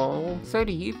 Oh, so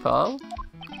do you, Pearl.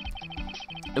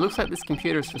 It looks like this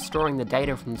computer is for storing the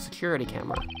data from the security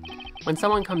camera. When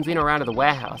someone comes in or out of the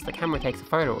warehouse, the camera takes a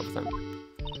photo of them.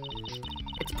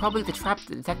 It's probably the trap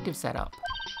the detective set up.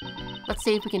 Let's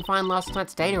see if we can find last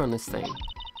night's data on this thing.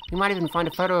 We might even find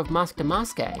a photo of Masque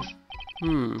demasque.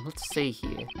 Let's see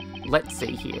here. Let's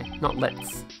see here, not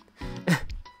let's.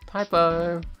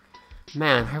 Typo.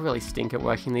 Man, I really stink at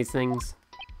working these things.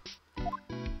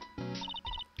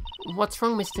 What's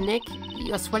wrong, Mr. Nick?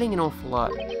 You're sweating an awful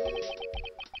lot.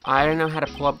 I don't know how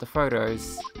to pull up the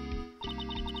photos.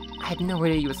 I had no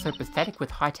idea you were so pathetic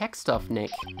with high-tech stuff,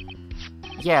 Nick.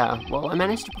 Yeah, well, I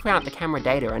managed to print out the camera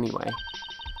data anyway.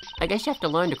 I guess you have to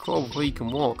learn to crawl before you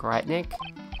can walk, right, Nick?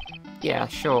 Yeah,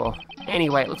 sure.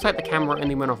 Anyway, it looks like the camera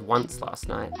only went off once last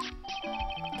night.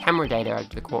 Camera data added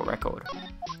to the court record.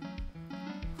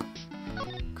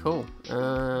 Cool.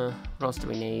 What else do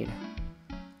we need?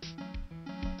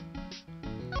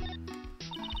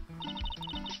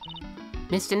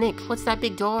 Mr. Nick, what's that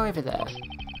big door over there?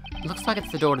 It looks like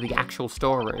it's the door to the actual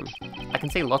storeroom. I can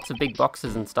see lots of big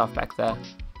boxes and stuff back there.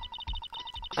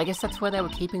 I guess that's where they were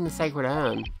keeping the sacred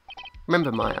urn.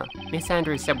 Remember, Maya, Miss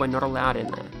Andrews said we're not allowed in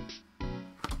there.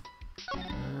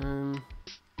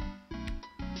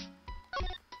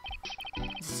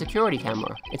 It's a security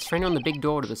camera. It's trained on the big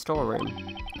door to the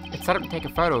storeroom. It's set up to take a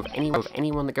photo of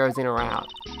anyone that goes in or out.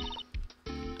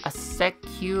 A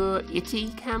security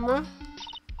camera?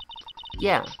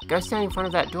 Yeah, go stand in front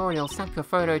of that door and he'll snap your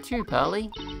photo too,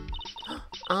 Pearly.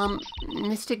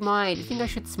 Mystic Maya, do you think I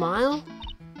should smile?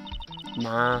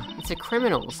 Nah, it's a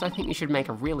criminal, so I think you should make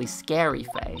a really scary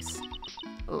face.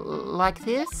 Like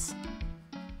this?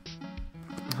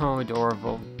 Oh,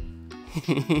 adorable.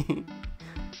 Maybe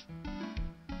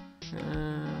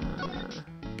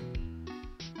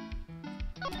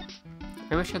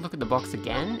I should look at the box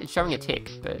again? It's showing a tick,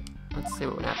 but let's see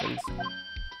what happens.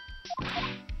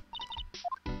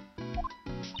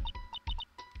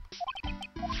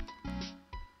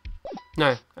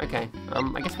 No, okay.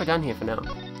 I guess we're done here for now.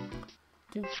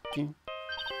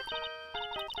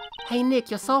 Hey Nick,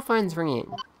 your cell phone's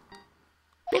ringing.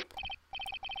 Beep.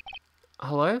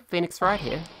 Hello, Phoenix Wright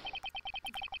here.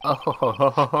 Oh ho ho ho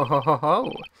ho ho ho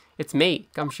ho! It's me,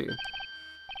 Gumshoe.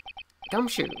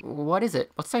 Gumshoe, what is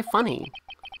it? What's so funny?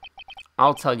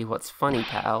 I'll tell you what's funny,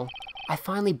 pal. I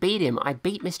finally beat him. I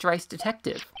beat Mr. Ace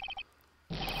Detective.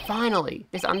 Finally!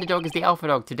 This underdog is the alpha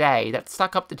dog today. That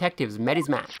stuck-up detective's met his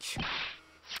match.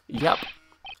 Yup.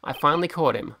 I finally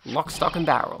caught him. Lock, stock, and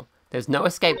barrel. There's no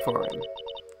escape for him.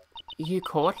 You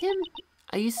caught him?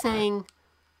 Are you saying...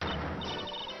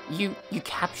 You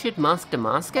captured Mask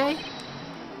demasque?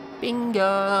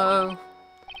 Bingo!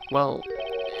 Well,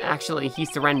 actually, he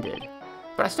surrendered.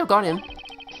 But I still got him.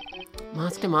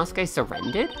 Mask demasque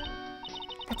surrendered?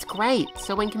 That's great!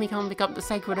 So when can we come and pick up the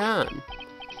sacred urn?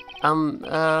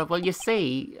 Well, you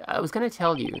see, I was gonna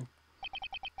tell you.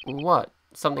 What?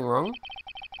 Something wrong?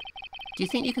 Do you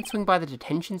think you can swing by the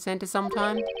detention center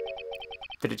sometime?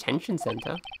 The detention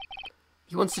center?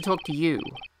 He wants to talk to you.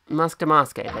 Mask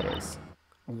demasque, that is.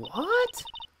 What?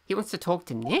 He wants to talk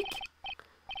to Nick?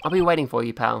 I'll be waiting for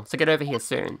you, pal, so get over here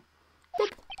soon.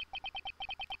 Beep.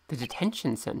 The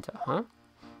detention center, huh?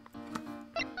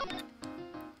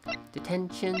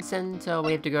 Detention center,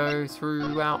 we have to go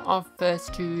through our office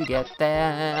to get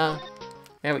there.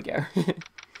 There we go.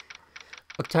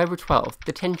 October 12th,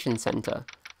 detention center.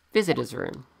 Visitors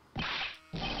room.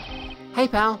 Hey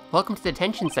pal, welcome to the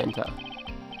detention center.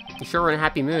 You're sure in a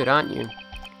happy mood, aren't you?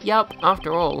 Yup,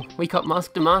 after all, we got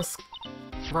Mask demasque.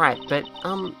 Right, but,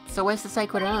 so where's the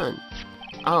sacred urn?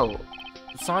 Oh,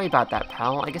 sorry about that,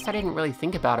 pal. I guess I didn't really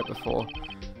think about it before.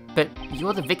 But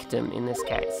you're the victim in this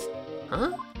case.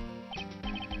 Huh?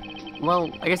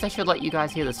 Well, I guess I should let you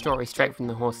guys hear the story straight from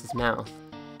the horse's mouth.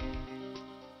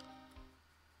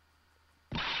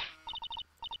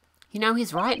 You know,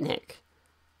 he's right, Nick.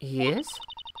 He is?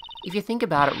 If you think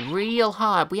about it real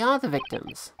hard, we are the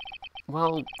victims.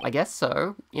 Well, I guess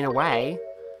so, in a way.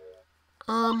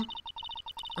 I'm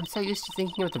so used to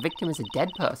thinking of the victim as a dead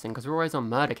person, because we're always on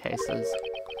murder cases.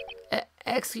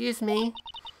 Excuse me?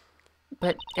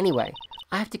 But anyway,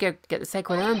 I have to go get the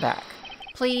sacred urn back.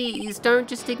 Please, don't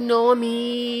just ignore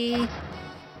me!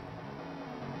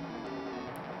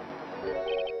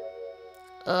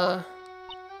 Who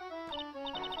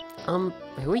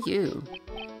are you?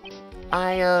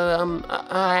 I'm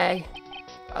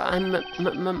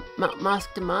Mask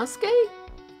demasque?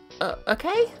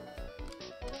 Okay?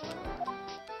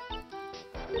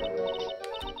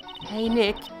 Hey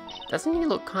Nick, doesn't he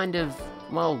look kind of,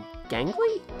 well,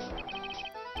 gangly?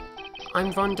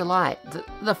 I'm Ron Delight,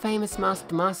 the famous Mask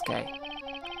demasque.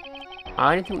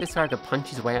 I don't think this guy could punch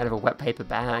his way out of a wet paper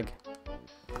bag.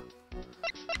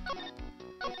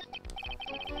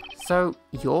 So,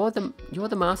 you're the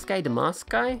Mask demasque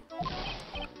guy?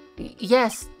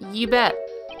 Yes, you bet.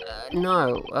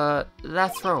 No,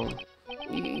 that's wrong.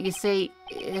 You see,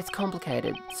 it's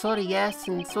complicated. Sorta yes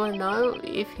and sorta no,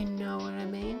 if you know what I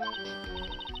mean.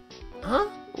 Huh?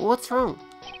 What's wrong?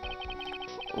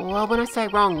 Well, when I say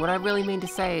wrong, what I really mean to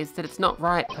say is that it's not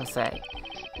right, per se.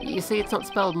 You see, it's not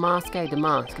spelled Mask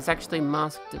demasque, it's actually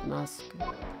Mask demasque.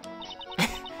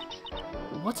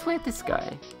 What's with this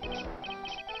guy?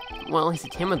 Well, he's a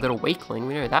timid little weakling,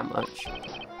 we know that much.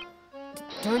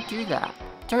 Don't do that.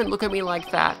 Don't look at me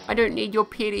like that. I don't need your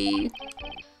pity.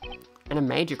 And a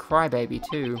major crybaby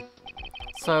too.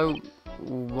 So,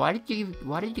 why did you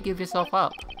give yourself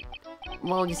up?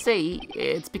 Well, you see,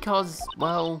 it's because,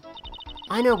 well,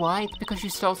 I know why. It's because you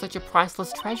stole such a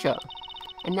priceless treasure.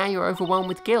 And now you're overwhelmed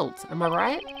with guilt, am I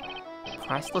right?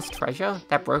 Priceless treasure?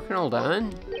 That broken old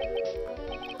urn?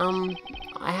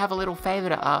 I have a little favor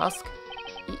to ask.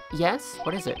 Yes?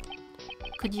 What is it?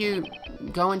 Could you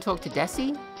go and talk to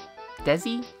Desi?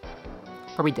 Desi?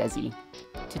 Probably Desi.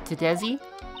 To Desi?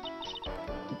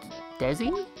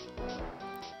 Desi?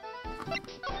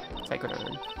 Sacred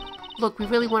urn. Look, we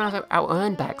really want our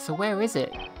urn back, so where is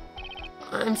it?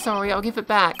 I'm sorry, I'll give it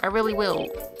back. I really will.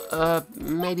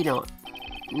 Maybe not.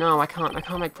 No, I can't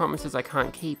make promises I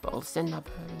can't keep. I'll end up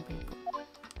hurting people.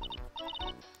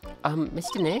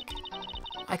 Mr. Nick?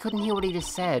 I couldn't hear what he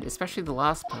just said, especially the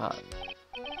last part.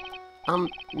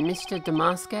 Mr.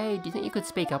 demasque, do you think you could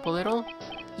speak up a little?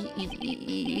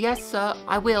 Yes, sir,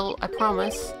 I will, I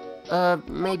promise.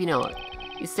 Maybe not.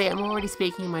 You see, I'm already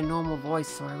speaking in my normal voice,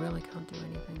 so I really can't do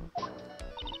anything.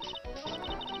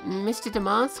 Mr.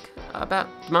 demasque?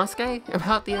 Demasque?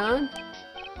 About the urn?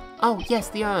 Oh, yes,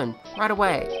 the urn. Right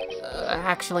away.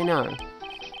 Actually, no.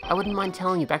 I wouldn't mind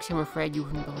telling you, but actually I'm afraid you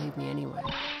wouldn't believe me anyway.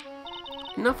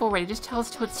 Enough already, just tell us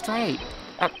to it straight.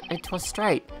 To us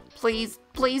straight. Please,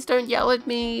 please don't yell at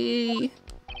me.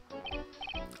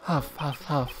 Huff, huff,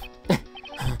 huff.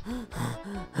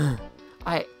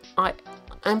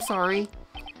 I'm sorry.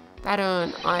 That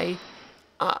urn, I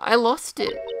lost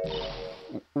it.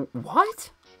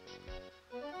 What?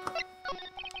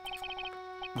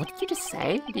 What did you just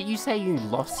say? Did you say you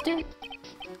lost it?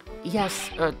 Yes,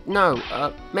 no,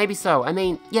 maybe so. I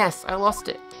mean, yes, I lost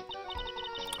it.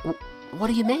 What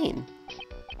do you mean?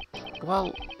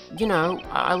 Well, you know,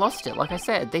 I lost it, like I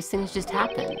said. These things just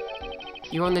happen.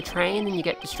 You're on the train and you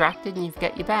get distracted and you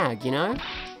forget your bag, you know?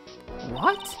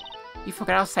 What? You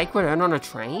forgot our sacred urn on a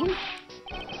train?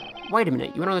 Wait a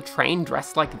minute, you went on a train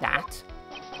dressed like that?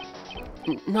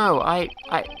 No, I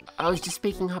was just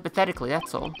speaking hypothetically,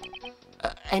 that's all.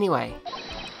 Anyway.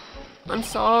 I'm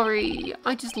sorry,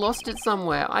 I just lost it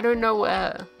somewhere, I don't know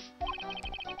where.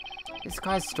 This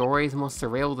guy's story is more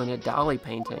surreal than a Dali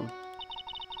painting.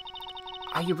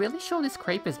 Are you really sure this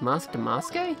creep is Mask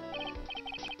demasque?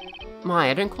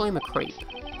 Maya, don't call him a creep.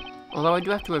 Although I do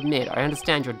have to admit, I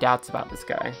understand your doubts about this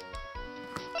guy.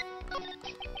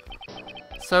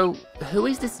 So, who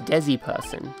is this Desi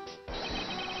person?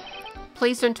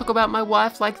 Please don't talk about my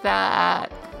wife like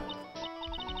that!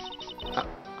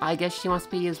 I guess she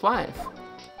must be his wife.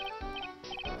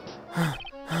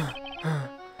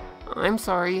 I'm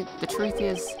sorry, the truth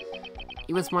is,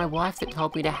 it was my wife that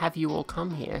told me to have you all come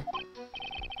here.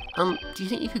 Do you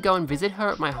think you could go and visit her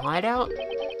at my hideout?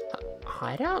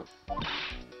 Hideout?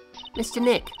 Mr.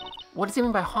 Nick, what does he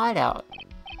mean by hideout?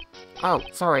 Oh,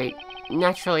 sorry.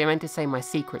 Naturally, I meant to say my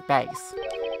secret base.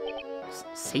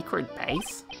 Secret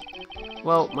base?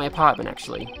 Well, my apartment,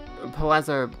 actually.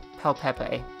 Palazzo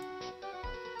Palpepe.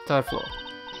 3rd floor.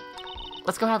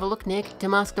 Let's go have a look, Nick.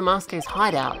 demasque's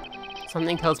hideout.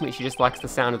 Something tells me she just likes the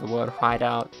sound of the word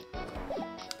hideout.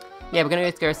 Yeah, we're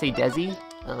gonna go see Desi.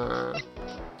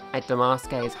 At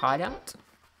demasque's hideout.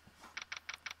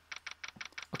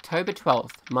 October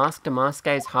 12th,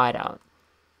 demasque's hideout.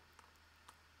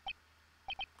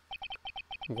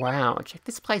 Wow, check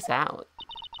this place out.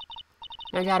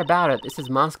 No doubt about it, this is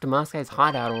demasque's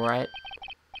hideout, alright.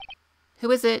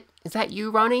 Who is it? Is that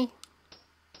you, Ronnie?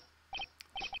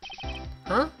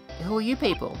 Huh? Who are you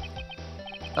people?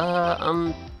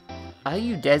 Are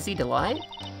you Desi Delight?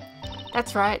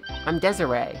 That's right, I'm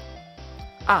Desiree.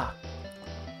 Ah.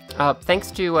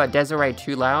 Thanks to Desiree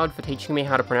Too Loud for teaching me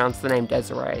how to pronounce the name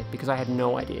Desiree, because I had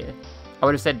no idea. I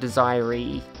would have said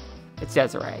Desiree. It's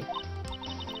Desiree.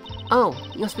 Oh,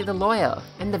 you must be the lawyer,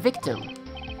 and the victim.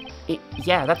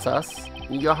 Yeah, that's us.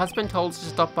 Your husband told us to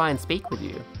stop by and speak with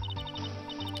you.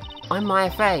 I'm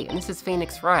Maya Fey, and this is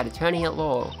Phoenix Wright, attorney at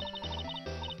law.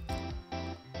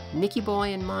 Nicky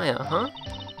Boy and Maya, huh?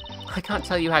 I can't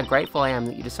tell you how grateful I am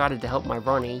that you decided to help my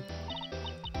Ronnie.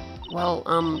 Well,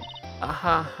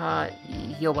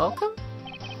 you're welcome?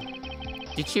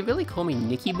 Did she really call me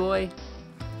Nicky Boy?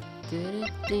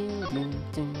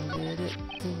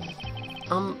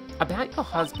 About your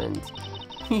husband.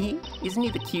 Isn't he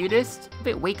the cutest? A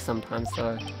bit weak sometimes,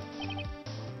 though.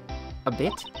 A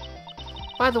bit?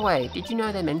 By the way, did you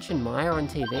know they mentioned Maya on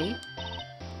TV?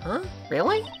 Huh?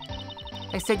 Really?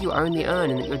 They said you own the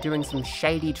urn and that you're doing some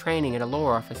shady training at a law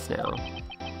office now.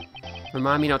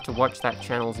 Remind me not to watch that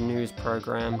channel's news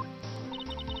program.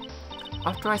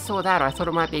 After I saw that, I thought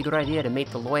it might be a good idea to meet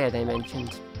the lawyer they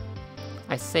mentioned.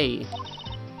 I see.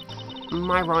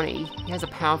 My Ronnie, he has a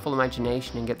powerful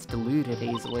imagination and gets deluded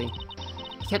easily.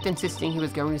 He kept insisting he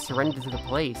was going to surrender to the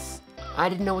police. I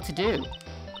didn't know what to do.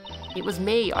 It was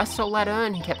me, I stole that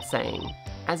urn, he kept saying.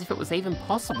 As if it was even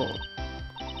possible.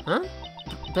 Huh?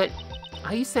 But,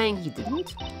 are you saying he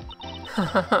didn't?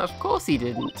 Of course he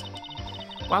didn't.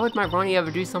 Why would my Ronnie ever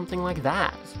do something like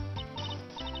that?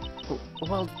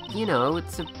 Well, you know,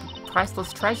 it's a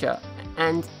priceless treasure.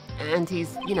 And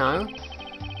he's, you know...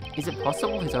 Is it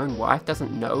possible his own wife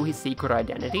doesn't know his secret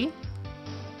identity?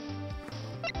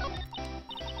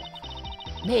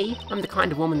 Me? I'm the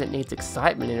kind of woman that needs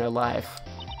excitement in her life.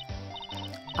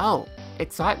 Oh,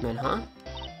 excitement, huh?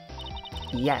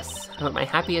 Yes, I'm at my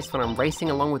happiest when I'm racing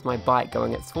along with my bike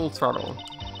going at full throttle.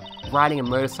 Riding a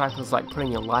motorcycle is like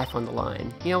putting your life on the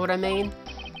line. You know what I mean?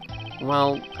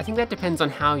 Well, I think that depends on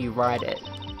how you ride it.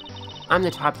 I'm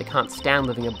the type that can't stand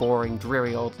living a boring,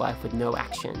 dreary old life with no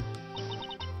action.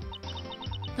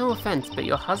 No offense, but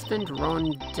your husband,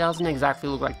 Ron, doesn't exactly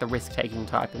look like the risk-taking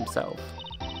type himself.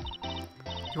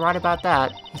 You're right about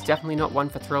that, he's definitely not one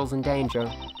for thrills and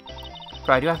danger.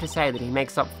 But I do have to say that he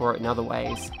makes up for it in other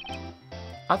ways.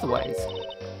 Other ways?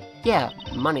 Yeah,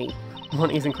 money.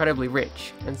 Ronnie's incredibly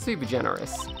rich, and super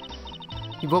generous.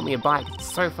 He bought me a bike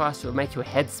that's so fast it would make your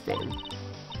head spin.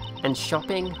 And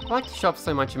shopping? I like to shop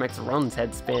so much it makes Ron's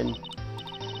head spin.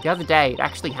 The other day, it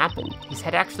actually happened. His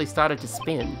head actually started to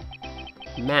spin.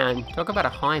 Man, talk about a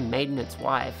high maintenance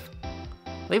wife.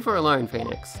 Leave her alone,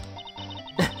 Phoenix.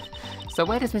 So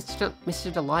where does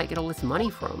Mr. Delight get all this money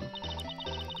from?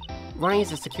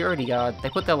 Ronnie's a security guard. They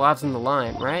put their lives on the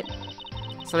line, right?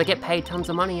 So they get paid tons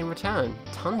of money in return.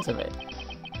 Tons of it.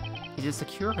 He's a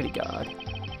security guard.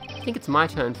 I think it's my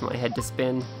turn for my head to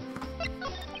spin.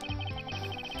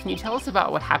 Can you tell us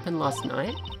about what happened last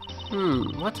night?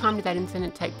 What time did that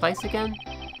incident take place again?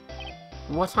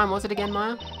 What time was it again,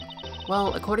 Maya?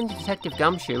 Well, according to Detective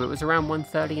Gumshoe, it was around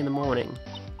 1:30 in the morning.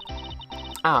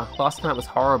 Ah, last night was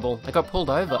horrible. I got pulled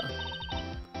over.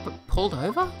 Pulled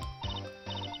over?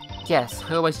 Yes,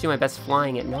 I always do my best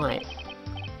flying at night.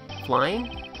 Flying?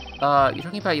 You're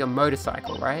talking about your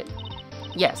motorcycle, right?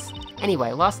 Yes.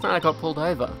 Anyway, last night I got pulled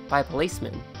over by a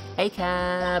policeman. A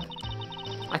cab!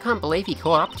 I can't believe he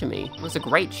caught up to me. It was a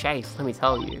great chase, let me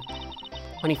tell you.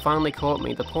 When he finally caught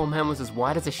me, the poor man was as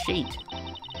white as a sheet.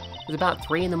 It was about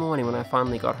 3 in the morning when I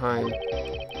finally got home.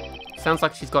 Sounds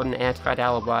like she's got an airtight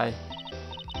alibi.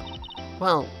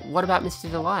 Well, what about Mr.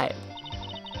 Delight?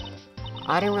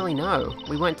 I don't really know.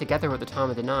 We weren't together at that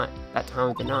time of the night.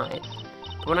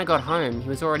 But when I got home, he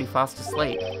was already fast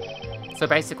asleep. So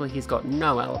basically, he's got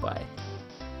no alibi.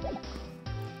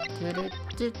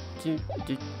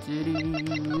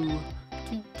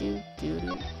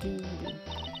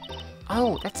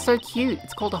 Oh, that's so cute.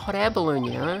 It's called a hot air balloon,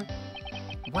 you know?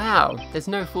 Wow, there's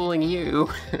no fooling you.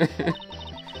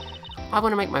 I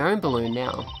want to make my own balloon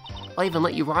now. I'll even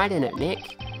let you ride in it,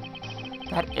 Nick.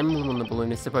 That emblem on the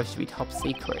balloon is supposed to be top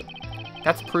secret.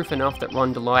 That's proof enough that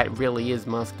Ron Delight really is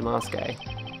Mask demasque.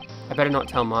 I better not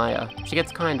tell Maya. She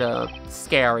gets kinda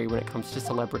scary when it comes to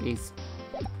celebrities.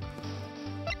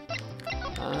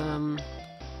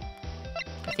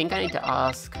 I think I need to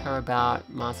ask her about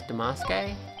Mask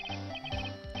demasque.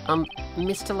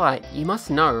 Mr. Light, you must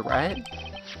know, right?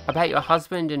 About your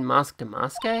husband and Mask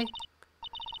demasque?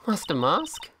 Master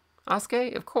Mask?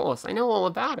 Aske? Of course, I know all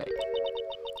about it.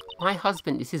 My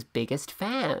husband is his biggest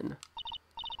fan.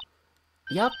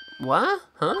 Yup, what?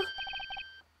 Huh?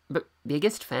 But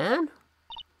biggest fan?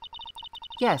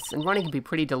 Yes, and Ronnie can be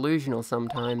pretty delusional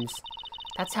sometimes.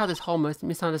 That's how this whole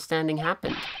misunderstanding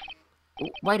happened.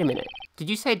 Wait a minute,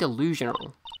 did you say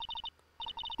delusional?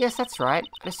 Yes, that's right.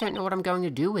 I just don't know what I'm going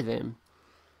to do with him.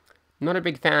 Not a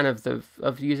big fan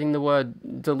of using the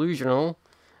word delusional,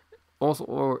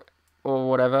 or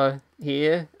whatever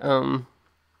here.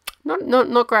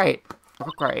 Not great.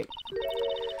 Not great.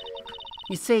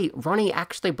 You see, Ronnie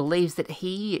actually believes that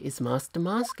he is Mask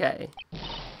demasque.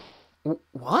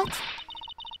 What?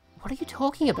 What are you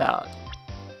talking about?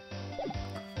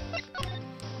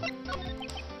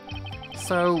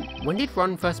 So, when did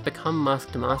Ron first become Mask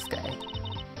demasque?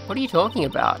 What are you talking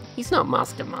about? He's not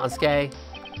Mask demasque.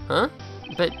 Huh?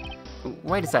 But,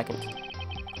 wait a second.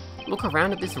 Look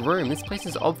around at this room. This place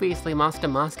is obviously Mask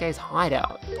demasque's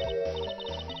hideout.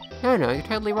 No, you're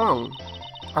totally wrong.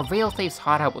 A real thief's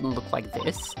hideout wouldn't look like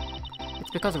this.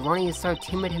 It's because Ronnie is so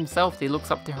timid himself that he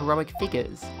looks up to heroic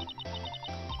figures.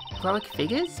 Heroic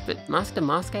figures? But Mask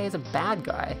demasque is a bad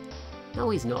guy. No,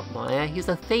 he's not, Maya. He's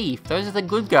a thief. Those are the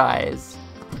good guys.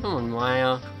 Come on,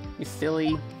 Maya. You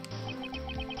silly.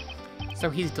 So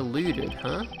he's deluded,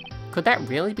 huh? Could that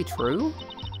really be true?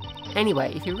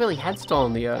 Anyway, if he really had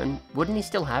stolen the urn, wouldn't he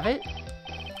still have it?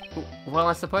 Well,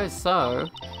 I suppose so.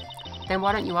 Then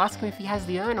why don't you ask him if he has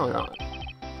the urn or not?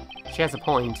 She has a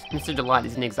point. Mr. Delight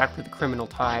isn't exactly the criminal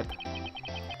type.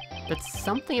 But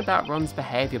something about Ron's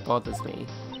behaviour bothers me.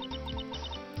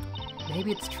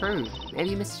 Maybe it's true.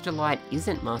 Maybe Mr. Delight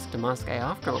isn't Mask demasque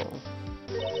after all.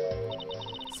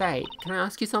 Say, can I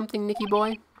ask you something, Nicky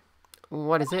boy?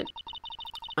 What is it?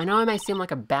 I know I may seem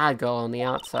like a bad girl on the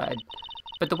outside,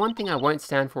 but the one thing I won't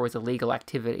stand for is illegal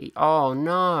activity. Oh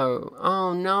no!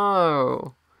 Oh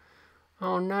no!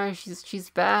 Oh no, she's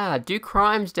bad. Do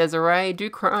crimes, Desiree, do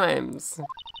crimes.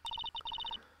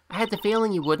 I had the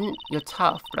feeling you wouldn't. You're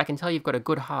tough, but I can tell you've got a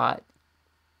good heart.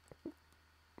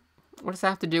 What does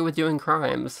that have to do with doing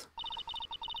crimes?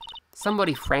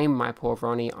 Somebody framed my poor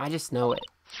Ronnie, I just know it.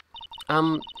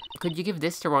 Could you give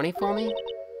this to Ronnie for me?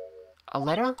 A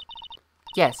letter?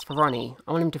 Yes, for Ronnie.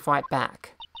 I want him to fight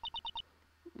back.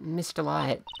 Mr.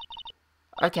 Light.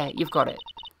 Okay, you've got it.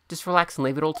 Just relax and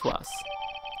leave it all to us.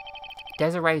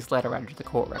 Desiree's letter added to the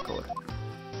court record.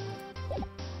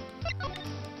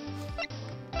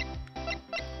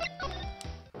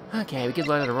 Okay, we could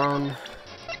later on.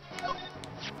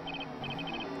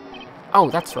 Oh,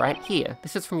 that's right. Here,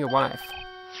 this is from your wife.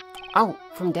 Oh,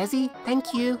 from Desi?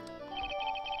 Thank you.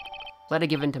 Letter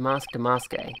given to Mask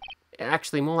demasque.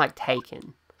 Actually, more like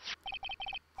taken.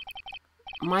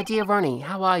 My dear Ronnie,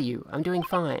 how are you? I'm doing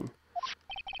fine.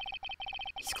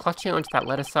 He's clutching onto that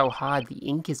letter so hard the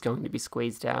ink is going to be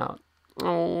squeezed out.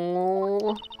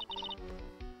 Oh,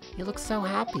 you look so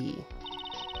happy.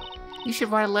 You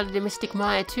should write a letter to Mystic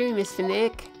Maya too, Mr.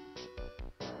 Nick.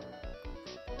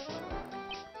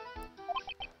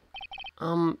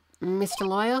 Mr.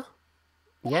 Lawyer?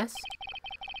 Yes?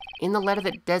 In the letter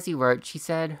that Desi wrote, she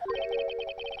said,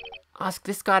 ask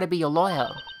this guy to be your lawyer.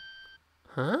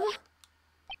 Huh?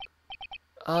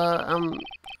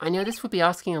 I know this would be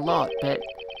asking a lot, but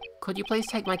could you please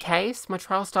take my case? My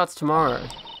trial starts tomorrow.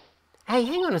 Hey,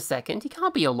 hang on a second. You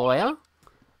can't be a lawyer.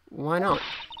 Why not?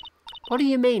 What do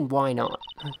you mean, why not?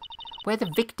 We're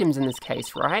the victims in this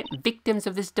case, right? Victims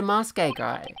of this demasque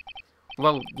guy.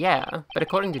 Well, yeah, but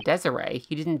according to Desiree,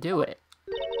 he didn't do it.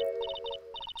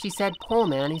 She said, poor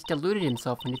man, he's deluded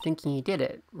himself into thinking he did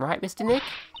it. Right, Mr. Nick?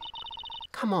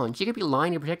 Come on, she could be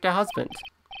lying to protect her husband.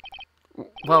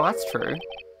 Well, that's true.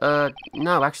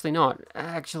 No, actually not.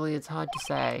 Actually, it's hard to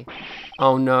say.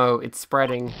 Oh no, it's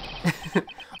spreading.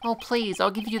 Oh, please,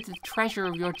 I'll give you the treasure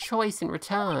of your choice in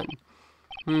return.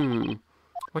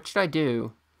 What should I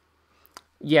do?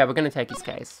 Yeah, we're gonna take his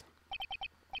case.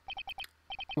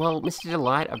 Well, Mr.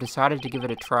 Delight, I've decided to give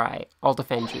it a try. I'll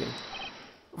defend you.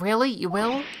 Really? You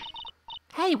will?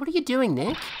 Hey, what are you doing,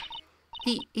 Nick?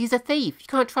 He's a thief. You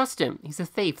can't trust him. He's a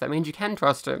thief. That means you can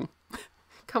trust him.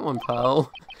 Come on,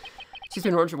 Pearl. She's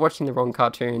been watching the wrong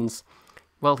cartoons.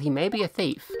 Well, he may be a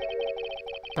thief,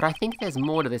 but I think there's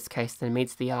more to this case than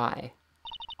meets the eye.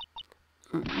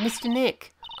 Mr.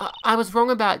 Nick, I was wrong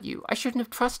about you. I shouldn't have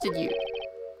trusted you.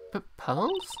 But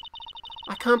Pearls?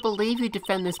 I can't believe you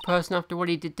defend this person after what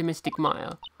he did to Mystic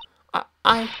Maya.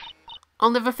 I'll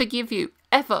never forgive you,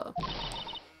 ever.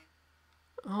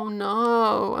 Oh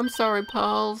no, I'm sorry,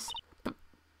 Pearls.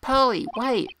 Pearly,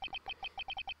 wait.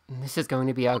 This is going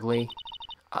to be ugly.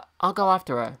 I'll go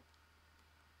after her.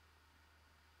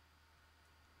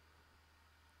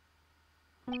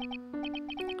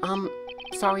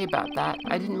 Sorry about that.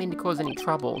 I didn't mean to cause any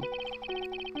trouble.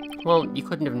 Well, you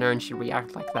couldn't have known she'd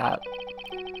react like that.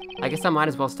 I guess I might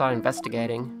as well start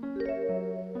investigating.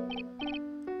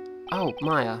 Oh,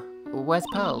 Maya, where's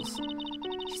Pearls?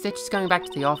 She said she's going back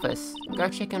to the office. Go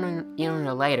check in on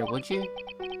her later, would you?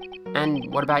 And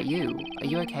what about you? Are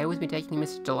you okay with me taking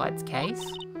Mr. Delight's case?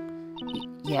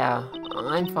 Yeah,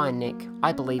 I'm fine, Nick.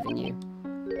 I believe in you.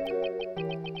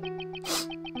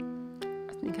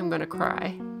 I think I'm gonna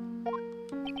cry.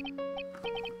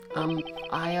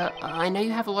 I know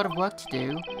you have a lot of work to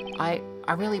do. I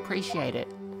really appreciate it.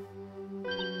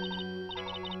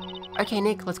 Okay,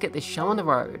 Nick, let's get this show on the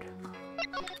road.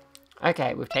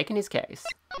 Okay, we've taken his case.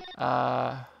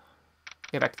 Go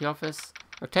back to the office.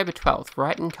 October 12th,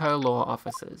 Wright & Co. Law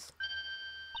Offices.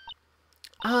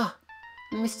 Ah,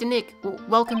 Mr. Nick,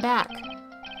 welcome back.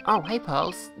 Oh, hey,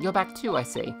 Pearls. You're back too, I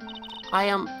see.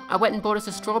 I went and bought us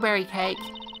a strawberry cake.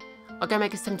 I'll go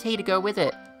make us some tea to go with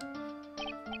it.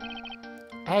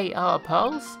 Hey,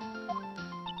 Pearls?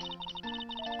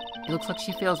 It looks like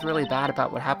she feels really bad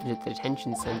about what happened at the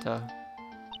detention center.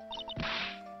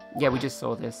 Yeah, we just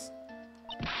saw this.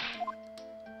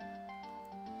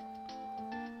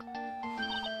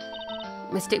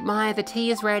 Mystic Maya, the tea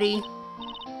is ready.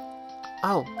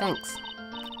 Oh, thanks.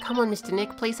 Come on, Mr.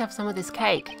 Nick, please have some of this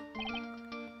cake.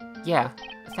 Yeah,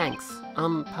 thanks.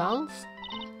 Pearls?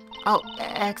 Oh,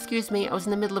 excuse me, I was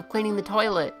in the middle of cleaning the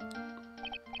toilet.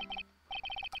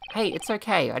 Hey, it's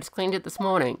okay, I just cleaned it this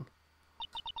morning.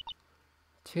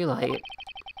 Too late.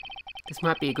 This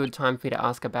might be a good time for you to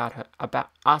ask about her.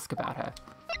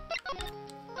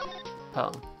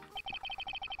 Pearl.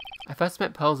 I first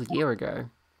met Pearls a year ago.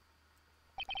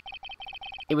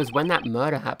 It was when that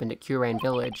murder happened at Curain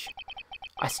Village.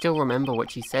 I still remember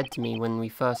what she said to me when we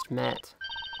first met.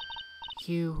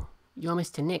 You're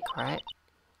Mr. Nick, right?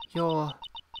 You're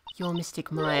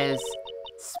Mystic Maya's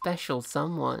special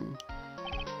someone.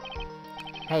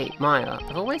 Hey, Maya,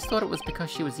 I've always thought it was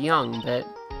because she was young,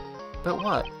 but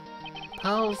what?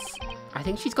 Pearls, I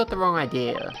think she's got the wrong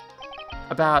idea.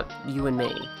 About you and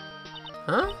me.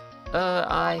 Huh?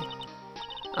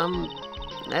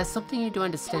 There's something you need to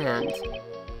understand.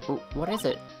 What is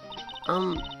it?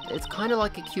 It's kind of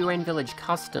like a Curain Village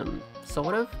custom,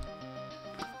 sort of.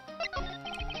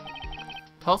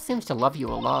 Pearls seems to love you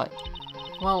a lot.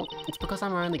 Well, it's because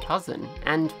I'm her only cousin,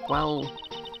 and, well,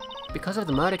 because of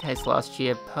the murder case last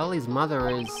year, Pearlie's mother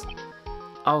is...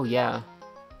 Oh, yeah.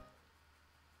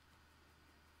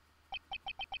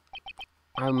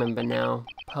 I remember now.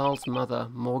 Pearl's mother,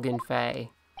 Morgan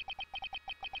Fay.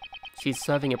 She's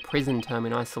serving a prison term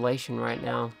in isolation right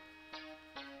now.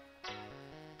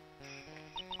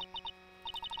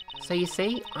 So you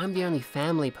see, I'm the only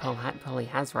family Pearlie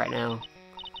has right now.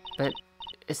 But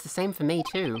it's the same for me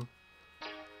too.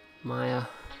 My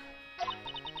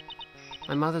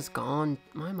mother's gone.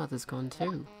 My mother's gone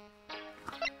too.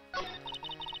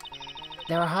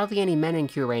 There are hardly any men in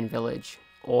Curain Village.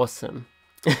 Awesome.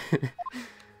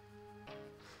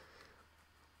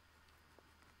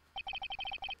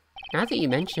 Now that you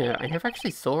mention it, I never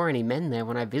actually saw any men there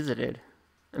when I visited.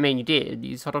 I mean, you did.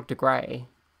 You saw Dr. Gray.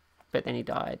 But then he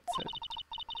died,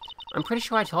 so... I'm pretty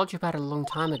sure I told you about it a long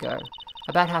time ago.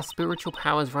 About how spiritual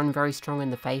powers run very strong in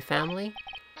the Fae family.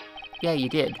 Yeah, you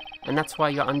did. And that's why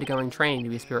you're undergoing training to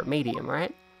be a spirit medium,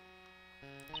 right?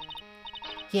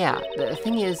 Yeah, the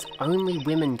thing is, only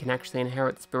women can actually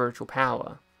inherit spiritual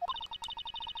power.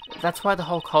 That's why the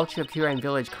whole culture of Kurain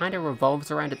Village kind of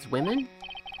revolves around its women?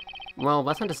 Well,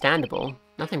 that's understandable.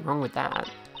 Nothing wrong with that.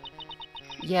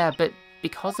 Yeah, but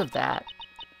because of that,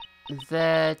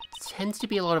 there tends to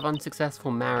be a lot of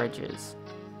unsuccessful marriages.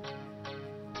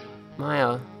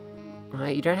 Maya,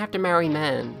 you don't have to marry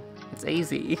men. It's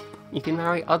easy. You can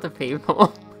marry other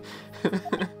people.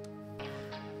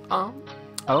 Oh?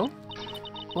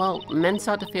 Well, men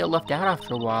start to feel left out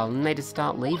after a while, and they just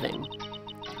start leaving.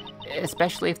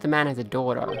 Especially if the man has a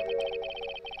daughter.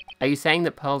 Are you saying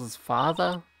that Pearl's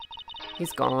father?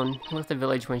 He's gone. He left the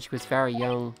village when she was very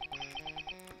young.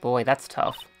 Boy, that's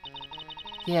tough.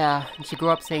 Yeah, and she grew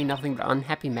up seeing nothing but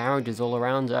unhappy marriages all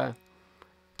around her.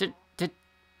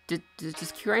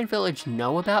 Does Kurain Village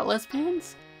know about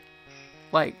lesbians?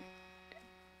 Like,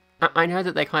 I know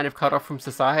that they kind of cut off from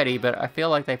society, but I feel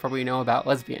like they probably know about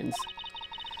lesbians.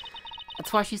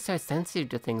 That's why she's so sensitive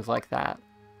to things like that.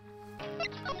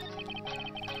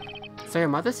 So your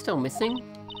mother's still missing?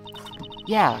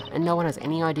 Yeah, and no one has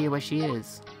any idea where she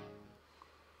is.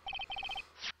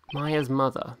 Maya's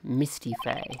mother, Misty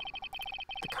Fae,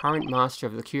 the current master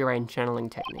of the Kurain channeling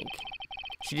technique.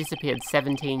 She disappeared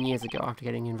 17 years ago after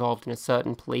getting involved in a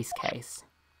certain police case.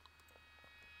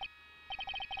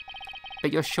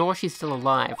 But you're sure she's still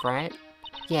alive, right?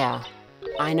 Yeah,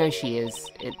 I know she is.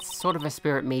 It's sort of a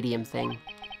spirit medium thing.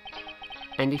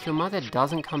 And if your mother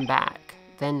doesn't come back,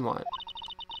 then what?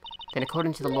 Then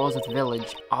according to the laws of the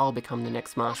village, I'll become the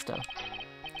next master.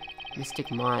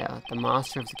 Mystic Maya, the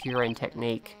master of the Kurain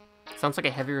technique. Sounds like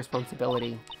a heavy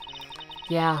responsibility.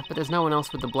 Yeah, but there's no one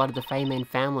else with the blood of the Feyman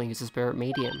family who's a spirit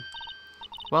medium.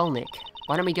 Well, Nick,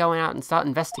 why don't we go out and start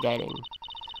investigating?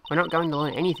 We're not going to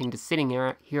learn anything just sitting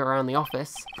here around the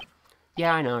office.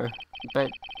 Yeah, I know,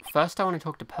 but first I want to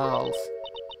talk to Pearls.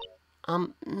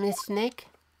 Mr. Nick?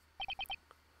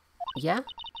 Yeah?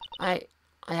 I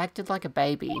acted like a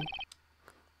baby.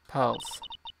 Pearls.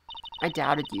 I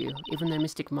doubted you, even though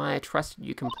Mystic Maya trusted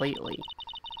you completely.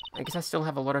 I guess I still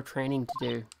have a lot of training to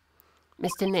do.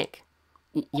 Mr. Nick.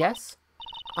 Yes?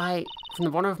 From the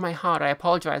bottom of my heart, I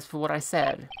apologize for what I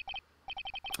said.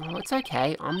 Oh, it's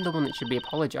okay. I'm the one that should be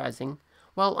apologizing.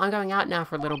 Well, I'm going out now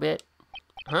for a little bit.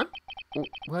 Huh?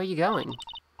 Where are you going?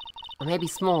 I may be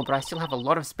small, but I still have a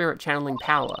lot of spirit channeling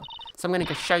power. So I'm going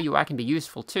to go show you I can be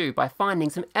useful too by finding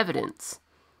some evidence.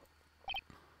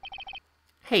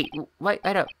 Hey, wait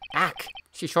up. Ack!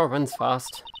 She sure runs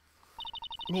fast.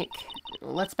 Nick,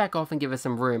 let's back off and give her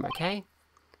some room, okay?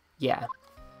 Yeah.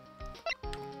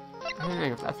 I don't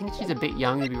know, I think she's a bit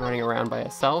young to be running around by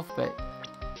herself, but...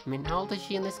 I mean, how old is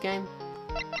she in this game?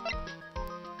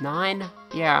 9?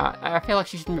 Yeah, I feel like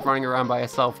she shouldn't be running around by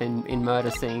herself in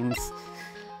murder scenes.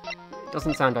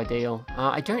 Doesn't sound ideal.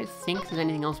 I don't think there's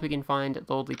anything else we can find at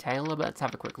Lordly Taylor, but let's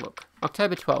have a quick look.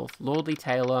 October 12th, Lordly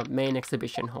Taylor, Main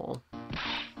Exhibition Hall.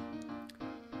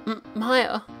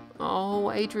 Maya!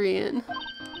 Oh, Adrian.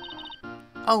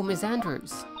 Oh, Ms.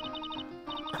 Andrews.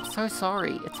 I'm so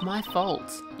sorry, it's my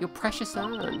fault. Your precious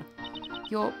urn.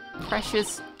 Your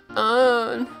precious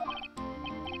urn.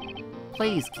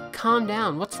 Please, calm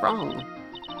down, what's wrong?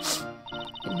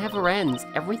 It never ends.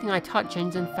 Everything I touch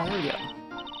ends in failure.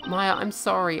 Maya, I'm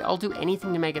sorry. I'll do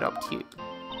anything to make it up to you.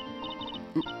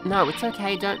 No, it's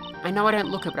okay. I know I don't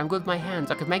look it, but I'm good with my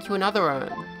hands. I could make you another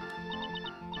urn.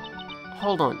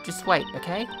 Hold on. Just wait,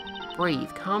 okay? Breathe.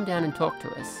 Calm down and talk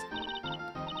to us.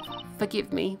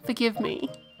 Forgive me. Forgive me.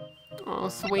 Oh,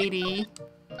 sweetie.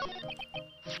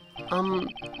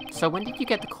 So when did you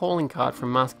get the calling card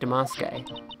from Masque demasque?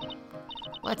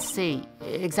 Let's see.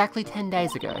 Exactly 10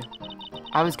 days ago.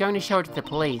 I was going to show it to the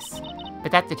police,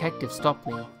 but that detective stopped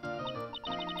me.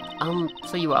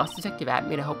 So you asked Detective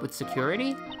Atme to help with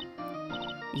security?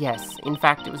 Yes, in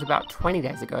fact it was about 20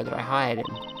 days ago that I hired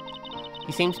him.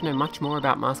 He seemed to know much more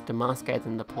about Masque demasque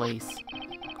than the police.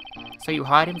 So you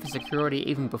hired him for security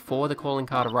even before the calling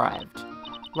card arrived?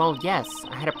 Well, yes,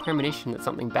 I had a premonition that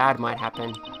something bad might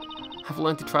happen. I've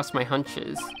learned to trust my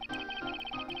hunches.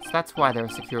 So that's why there are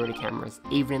security cameras,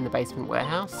 even in the basement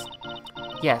warehouse?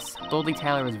 Yes, Lordly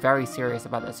Taylor is very serious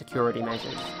about their security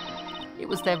measures. It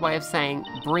was their way of saying,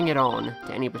 bring it on,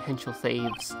 to any potential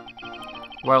thieves.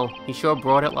 Well, he sure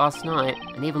brought it last night,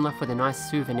 and even left with a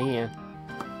nice souvenir.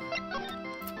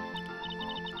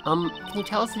 Can you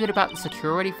tell us a bit about the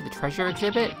security for the treasure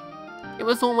exhibit? It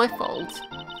was all my fault.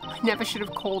 I never should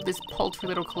have called this paltry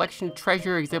little collection a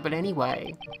treasure exhibit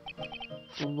anyway.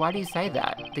 Why do you say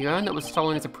that? The urn that was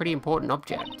stolen is a pretty important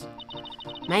object.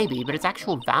 Maybe, but its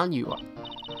actual value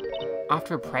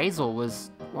after appraisal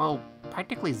was, well,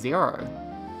 practically zero.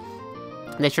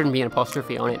 There shouldn't be an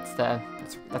apostrophe on it, it's there.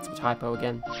 That's a typo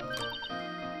again.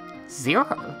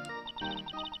 Zero?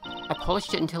 I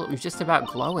polished it until it was just about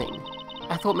glowing.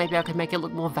 I thought maybe I could make it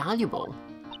look more valuable.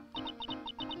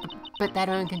 But that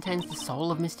urn contains the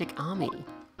soul of Mystic Army.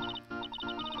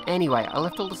 Anyway, I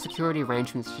left all the security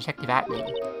arrangements to Detective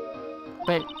Atney.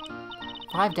 But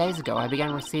 5 days ago, I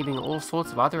began receiving all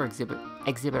sorts of other exhibit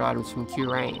items from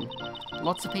Curaine.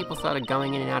 Lots of people started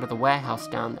going in and out of the warehouse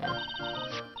down there.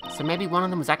 So maybe one of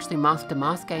them was actually Master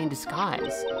Demasque in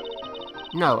disguise.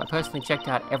 No, I personally checked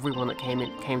out everyone that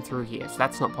came through here, so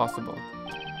that's not possible.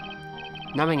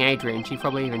 Knowing Adrian, she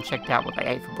probably even checked out what they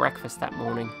ate for breakfast that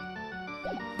morning.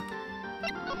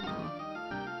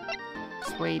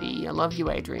 Sweetie, I love you,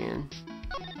 Adrian.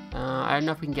 I don't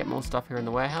know if we can get more stuff here in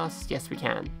the warehouse. Yes, we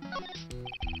can.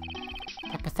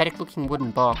 That pathetic-looking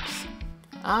wooden box.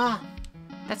 Ah!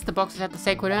 That's the box that had the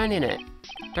sacred urn in it.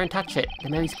 Don't touch it. There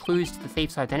may be clues to the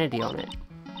thief's identity on it.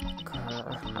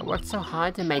 Grr, I worked so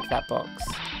hard to make that box.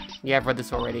 Yeah, I've read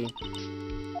this already.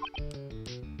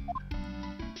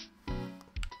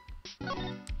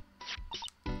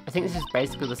 I think this is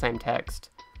basically the same text.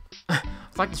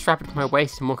 I'd like to strap it to my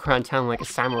waist and walk around town like a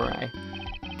samurai.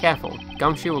 Careful,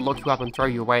 Gumshoe will lock you up and throw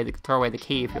away the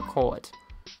key if you're caught.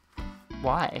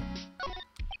 Why?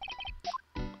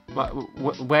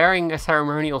 Wearing a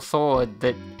ceremonial sword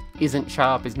that isn't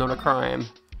sharp is not a crime.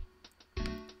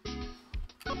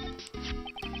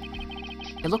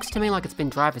 It looks to me like it's been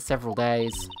dry for several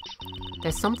days.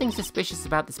 There's something suspicious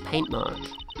about this paint mark.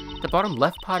 The bottom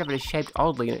left part of it is shaped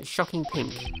oddly and it's shocking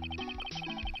pink.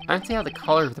 I don't see how the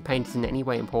colour of the paint is in any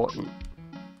way important.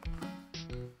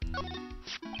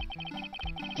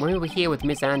 When we were here with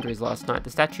Miss Andrews last night, the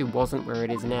statue wasn't where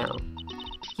it is now.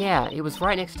 Yeah, it was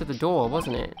right next to the door,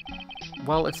 wasn't it?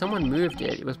 Well, if someone moved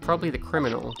it, it was probably the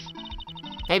criminal.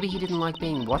 Maybe he didn't like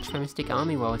being watched by Mystic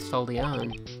Army while he stole the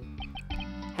urn.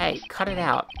 Hey, cut it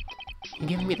out. You're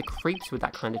giving me the creeps with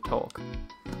that kind of talk.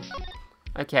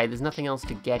 Okay, there's nothing else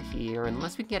to get here,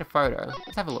 unless we can get a photo.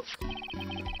 Let's have a look.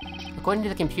 According to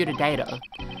the computer data,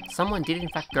 someone did in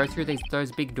fact go through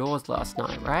those big doors last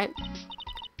night, right?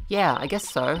 Yeah, I guess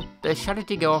so. The shutter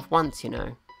did go off once, you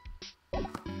know.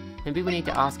 Maybe we need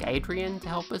to ask Adrian to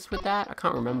help us with that? I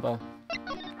can't remember.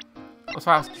 That's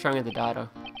why I was showing her the data.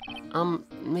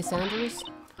 Miss Andrews?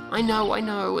 I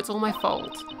know, it's all my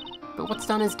fault. But what's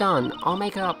done is done. I'll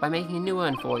make it up by making a new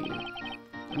urn for you.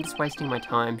 I'm just wasting my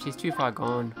time. She's too far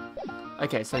gone.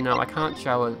 Okay, so no, I can't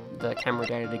show her the camera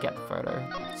data to get the photo.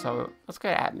 So let's go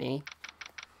to Atme.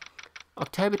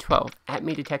 October 12th,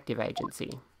 Atme Detective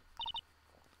Agency.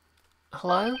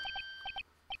 Hello?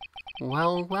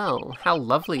 Well, well, how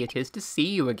lovely it is to see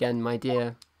you again, my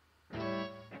dear.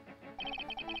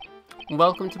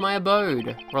 Welcome to my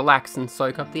abode. Relax and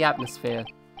soak up the atmosphere.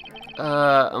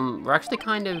 We're actually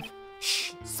kind of...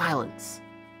 Shh, silence.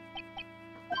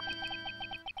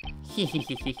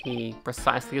 Hehehehe,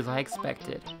 precisely as I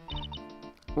expected.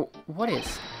 What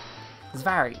is?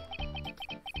 Zvari.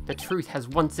 The truth has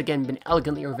once again been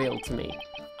elegantly revealed to me.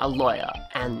 A lawyer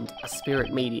and a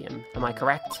spirit medium, am I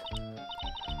correct?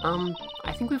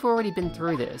 I think we've already been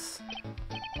through this.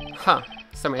 Huh,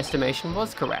 so my estimation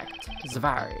was correct.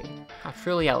 Zvari. How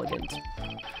truly elegant.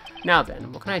 Now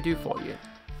then, what can I do for you?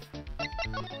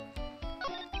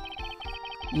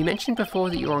 You mentioned before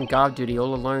that you were on guard duty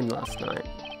all alone last night.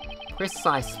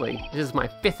 Precisely. This is my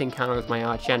 5th encounter with my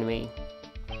archenemy.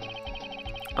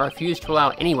 I refuse to allow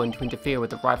anyone to interfere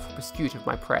with the rightful pursuit of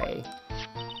my prey.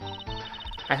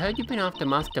 I heard you've been after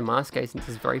Master Demasque since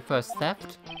his very first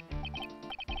theft?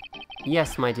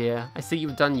 Yes, my dear, I see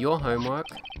you've done your homework.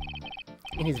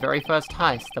 In his very first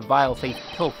heist, the vile thief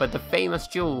pilfered the famous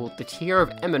jewel, the Tear of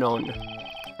Eminon.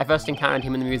 I first encountered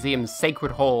him in the museum's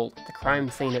sacred hall, the crime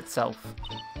scene itself.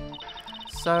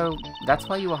 So, that's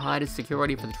why you were hired as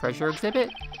security for the treasure exhibit?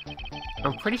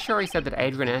 I'm pretty sure he said that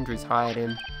Adrian Andrews hired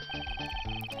him.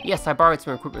 Yes, I borrowed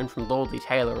some equipment from Lordly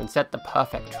Taylor and set the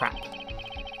perfect trap.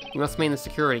 You must mean the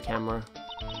security camera.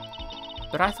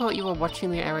 But I thought you were watching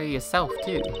the area yourself,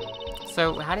 too.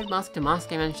 So, how did Master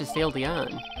Demasque manage to steal the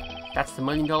urn? That's the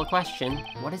million-dollar question.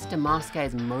 What is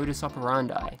Demasque's modus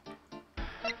operandi?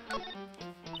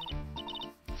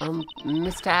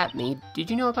 Mr. Atney, did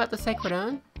you know about the sacred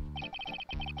urn?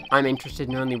 I'm interested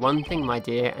in only one thing, my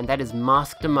dear, and that is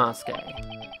Master Demasque.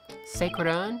 Sacred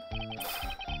urn?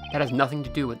 That has nothing to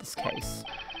do with this case.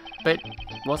 But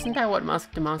wasn't that what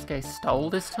Master Demasque stole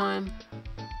this time?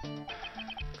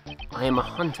 I am a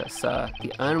hunter, sir.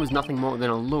 The urn was nothing more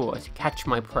than a lure to catch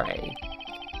my prey.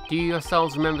 Do you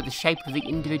yourselves remember the shape of the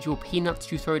individual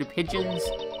peanuts you throw to pigeons?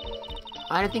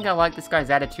 I don't think I like this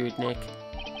guy's attitude, Nick.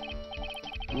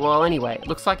 Well, anyway, it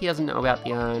looks like he doesn't know about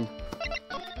the urn.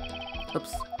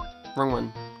 Oops, wrong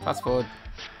one. Fast forward.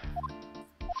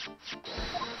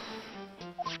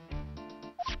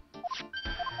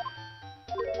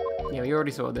 Yeah, we already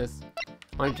saw this.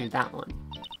 I want to do that one.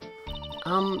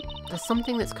 There's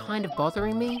something that's kind of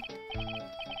bothering me.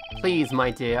 Please, my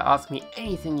dear, ask me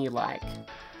anything you like.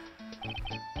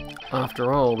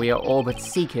 After all, we are all but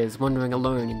seekers wandering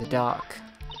alone in the dark.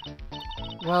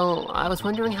 Well, I was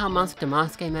wondering how Master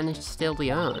demasque managed to steal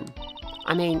the urn.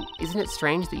 I mean, isn't it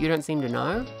strange that you don't seem to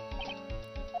know?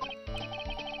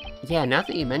 Yeah, now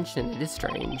that you mention it, it is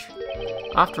strange.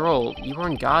 After all, you were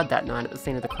on guard that night at the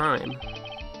scene of the crime.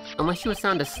 Unless you were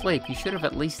sound asleep, you should have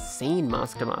at least seen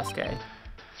Master demasque.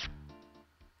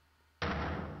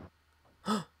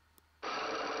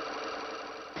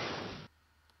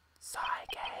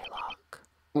 Psyche lock.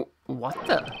 What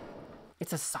the?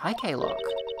 It's a Psyche lock.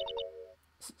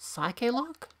 Psyche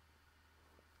lock?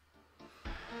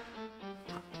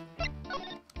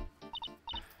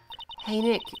 Hey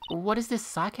Nick, what is this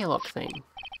Psyche lock thing?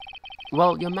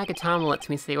 Well, your Magatama lets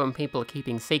me see when people are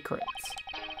keeping secrets.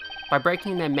 By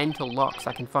breaking their mental locks,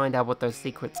 I can find out what those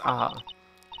secrets are.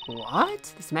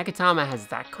 What? This Magatama has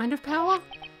that kind of power?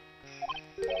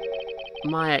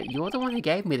 Maya, you're the one who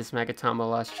gave me this Magatama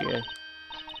last year.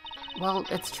 Well,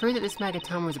 it's true that this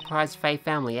Magatama was a prized Fae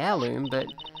family heirloom, but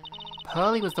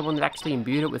Pearly was the one that actually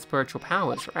imbued it with spiritual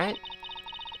powers, right?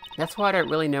 That's why I don't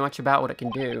really know much about what it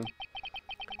can do.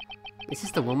 Is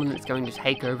this the woman that's going to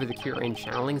take over the Kyurem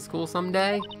channeling school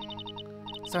someday?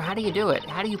 So how do you do it?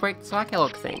 How do you break the Psyche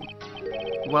lock thing?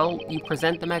 Well, you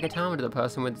present the Magatama to the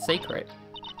person with the secret.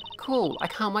 Cool, I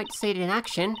can't wait to see it in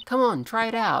action. Come on, try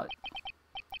it out.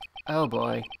 Oh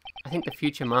boy, I think the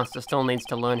future master still needs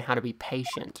to learn how to be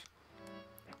patient.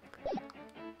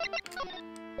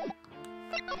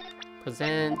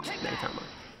 Present Magatama.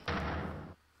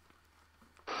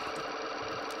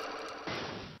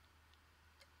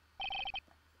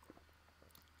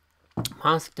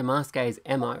 Master demasque's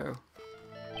MO.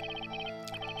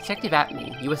 Detective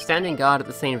Atme, you were standing guard at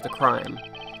the scene of the crime.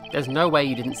 There's no way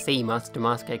you didn't see Master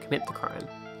demasque commit the crime.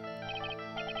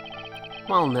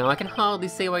 Well, no, I can hardly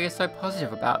see why you're so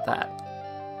positive about that.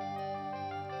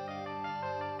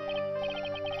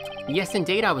 Yes,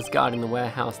 indeed I was guarding the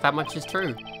warehouse, that much is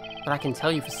true. But I can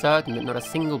tell you for certain that not a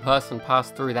single person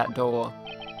passed through that door.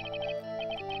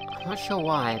 I'm not sure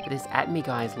why, but this Atme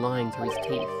guy is lying through his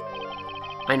teeth.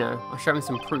 I know, I'll show him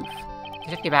some proof.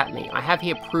 Detective Atme, I have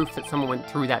here proof that someone went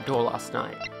through that door last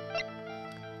night.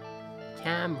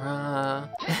 Camera.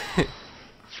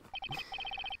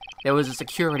 There was a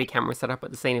security camera set up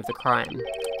at the scene of the crime.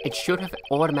 It should have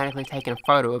automatically taken a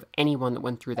photo of anyone that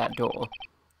went through that door.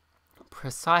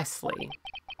 Precisely.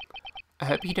 I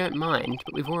hope you don't mind,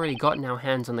 but we've already gotten our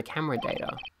hands on the camera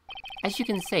data. As you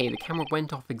can see, the camera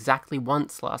went off exactly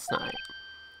once last night.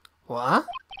 What?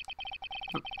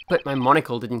 But my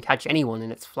monocle didn't catch anyone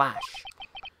in its flash.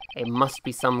 It must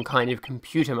be some kind of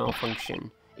computer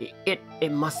malfunction.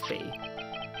 It must be.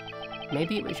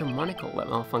 Maybe it was your monocle that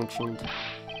malfunctioned.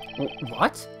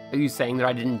 What? Are you saying that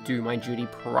I didn't do my duty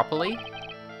properly?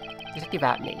 Detective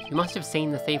Atme, you must have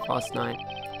seen the thief last night.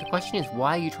 The question is,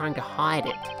 why are you trying to hide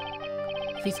it?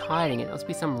 If he's hiding it, there must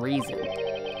be some reason.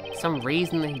 Some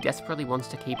reason that he desperately wants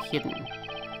to keep hidden.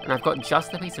 And I've got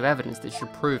just the piece of evidence that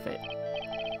should prove it.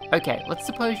 Okay, let's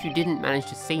suppose you didn't manage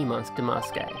to see Master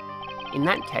demasque. In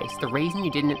that case, the reason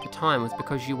you didn't at the time was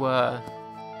because you were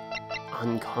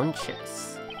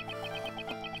unconscious.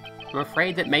 I'm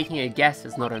afraid that making a guess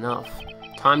is not enough.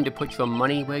 Time to put your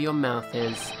money where your mouth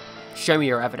is. Show me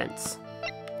your evidence.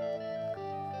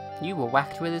 You were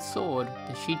whacked with his sword,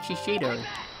 the Shichido.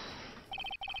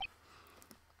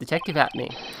 Detective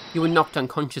Atme, you were knocked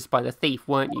unconscious by the thief,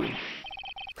 weren't you?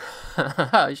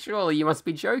 Surely you must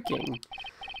be joking.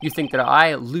 You think that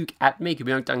I, Luke Atme, could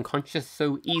be knocked unconscious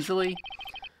so easily?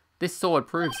 This sword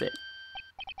proves it.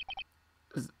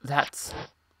 That's...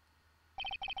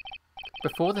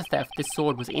 Before the theft, this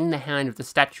sword was in the hand of the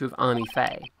statue of Army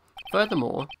Fae.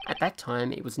 Furthermore, at that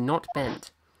time, it was not bent.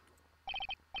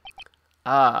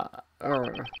 There's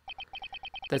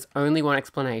only one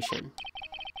explanation.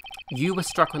 You were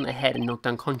struck on the head and knocked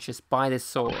unconscious by this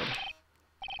sword.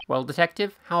 Well,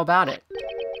 detective, how about it?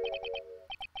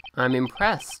 I'm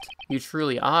impressed. You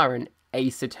truly are an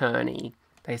ace attorney.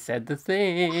 They said the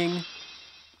thing.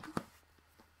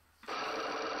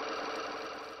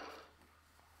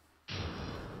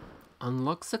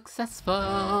 Unlock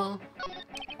successful.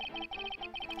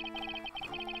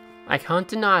 I can't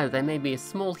deny that there may be a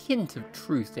small hint of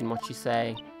truth in what you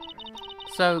say.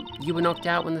 So, you were knocked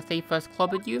out when the thief first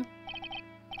clobbered you?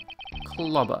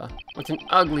 Clobber. It's an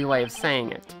ugly way of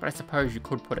saying it, but I suppose you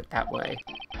could put it that way.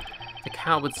 The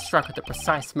coward struck at the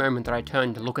precise moment that I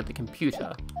turned to look at the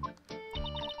computer.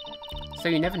 So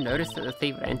you never noticed that the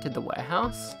thief had entered the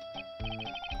warehouse?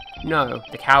 No,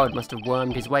 the coward must have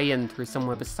wormed his way in through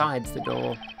somewhere besides the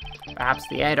door. Perhaps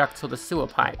the air ducts or the sewer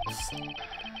pipes.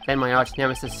 Then my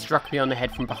arch-nemesis struck me on the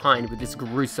head from behind with this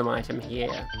gruesome item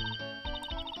here.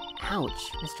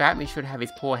 Ouch, Mr. Atme should have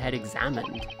his poor head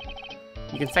examined.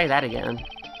 You can say that again.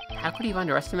 How could he have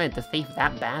underestimated the thief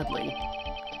that badly?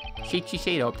 Cheat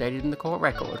updated in the court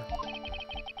record.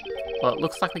 Well, it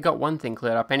looks like we got one thing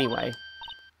cleared up anyway.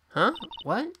 Huh?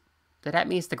 What? That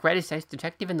Atme is the greatest ace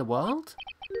detective in the world?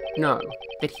 No,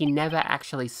 that he never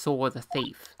actually saw the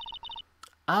thief.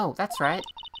 Oh, that's right.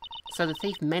 So the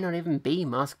thief may not even be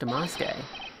Masque demasque.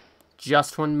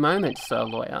 Just one moment, Sir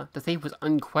Lawyer. The thief was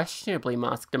unquestionably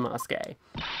Masque demasque.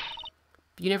 But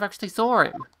you never actually saw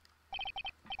him.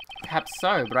 Perhaps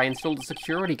so, but I installed a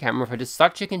security camera for just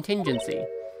such a contingency.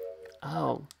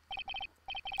 Oh.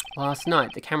 Last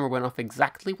night, the camera went off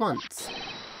exactly once.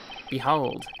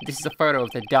 Behold, this is a photo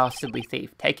of the dastardly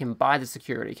thief taken by the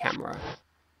security camera.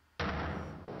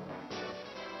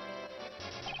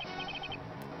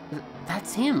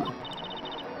 That's him!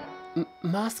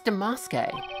 Masque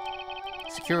demasque.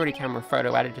 Security camera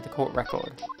photo added to the court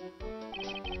record.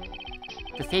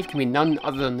 The thief can be none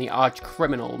other than the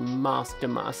arch-criminal Masque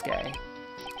demasque.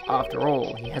 After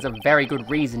all, he has a very good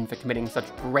reason for committing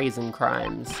such brazen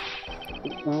crimes.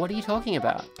 What are you talking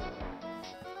about?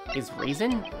 His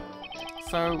reason?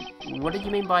 So, what did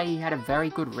you mean by he had a very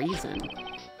good reason?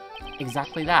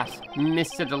 Exactly that.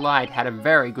 Mr. Delight had a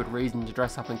very good reason to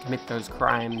dress up and commit those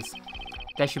crimes.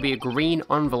 There should be a green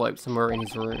envelope somewhere in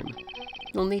his room.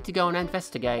 You'll need to go and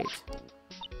investigate.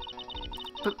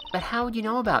 But how would you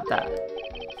know about that?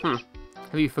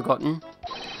 Have you forgotten?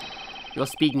 You're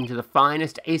speaking to the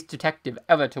finest ace detective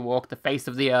ever to walk the face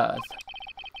of the earth.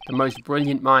 The most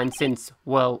brilliant mind since,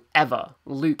 well, ever,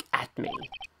 Luke Atme.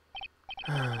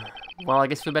 Well, I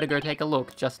guess we better go take a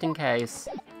look, just in case.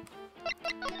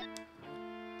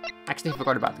 Actually, I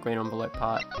forgot about the green envelope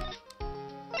part.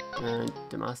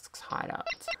 Demasque's hideout.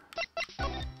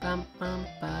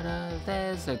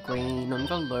 There's a green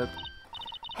envelope.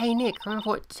 Hey Nick, remember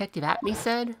what Detective Atme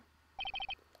said?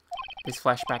 This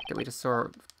flashback that we just saw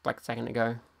like a second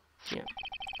ago. Yeah.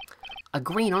 A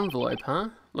green envelope, huh?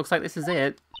 Looks like this is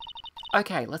it.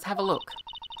 Okay, let's have a look.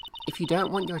 If you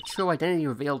don't want your true identity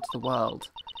revealed to the world,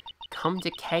 come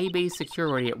to KB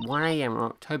Security at 1 AM on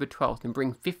October 12th and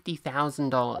bring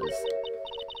 $50,000.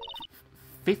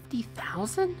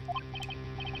 50,000?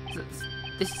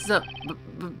 This is a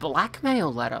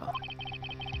blackmail letter.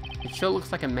 It sure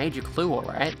looks like a major clue,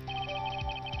 alright.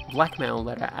 Blackmail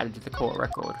letter added to the court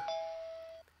record.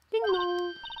 Ding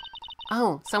dong.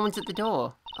 Oh, someone's at the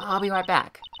door. I'll be right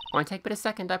back. Won't take but a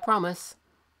second, I promise.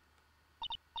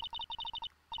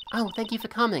 Oh, thank you for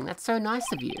coming. That's so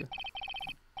nice of you.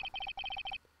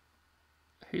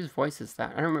 Whose voice is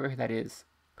that? I don't remember who that is.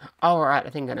 Oh, alright, I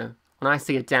think I know. When I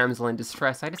see a damsel in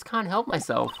distress, I just can't help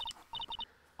myself.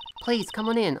 Please, come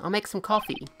on in. I'll make some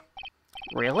coffee.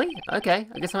 Really? Okay,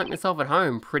 I guess I'll make myself at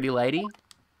home, pretty lady.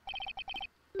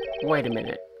 Wait a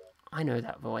minute. I know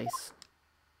that voice.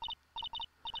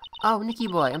 Oh, Nicky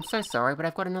boy, I'm so sorry, but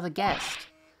I've got another guest.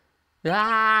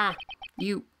 Ah!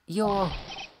 You're...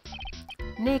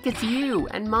 Nick, it's you!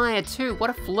 And Maya, too! What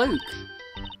a fluke!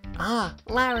 Ah,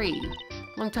 Larry!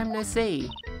 Long time no see.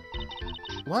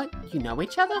 What? You know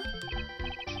each other?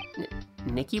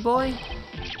 Nicky boy?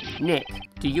 Nick,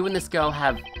 do you and this girl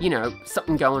have, you know,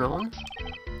 something going on?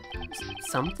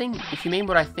 Something? If you mean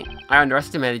what I think... I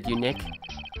underestimated you, Nick.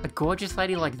 A gorgeous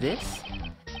lady like this?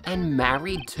 And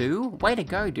married too? Way to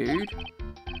go, dude.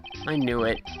 I knew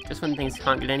it. Just when things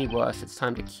can't get any worse, it's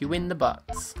time to cue in the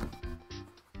butts.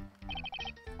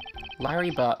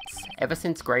 Larry Butts. Ever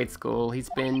since grade school, he's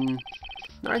been...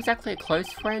 not exactly a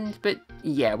close friend, but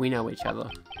yeah, we know each other.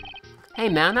 Hey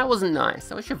man, that wasn't nice.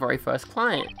 That was your very first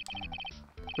client.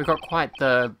 We've got quite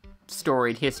the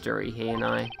storied history, he and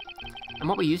I. And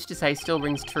what we used to say still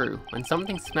rings true. When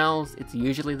something smells, it's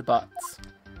usually the butts.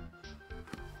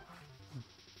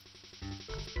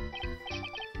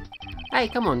 Hey,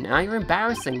 come on now, you're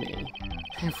embarrassing me.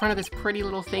 In front of this pretty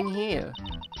little thing here.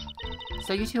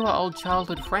 So you two are old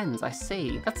childhood friends, I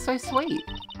see. That's so sweet.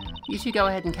 You two go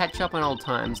ahead and catch up on old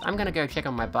times. I'm gonna go check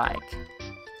on my bike.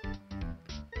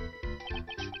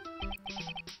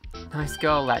 Nice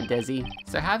girl, that Desi.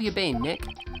 So how have you been, Nick?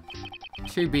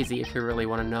 Too busy if you really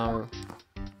want to know.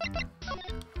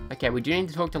 Okay, we do need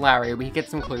to talk to Larry. We can get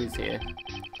some clues here.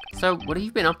 So, what have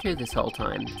you been up to this whole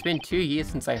time? It's been 2 years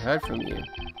since I heard from you.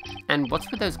 And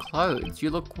what's with those clothes?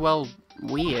 You look, well,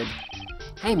 weird.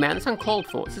 Hey man, that's uncalled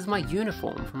for. This is my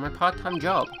uniform from my part-time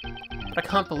job. But I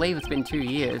can't believe it's been 2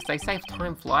 years. They say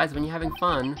time flies when you're having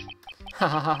fun. Ha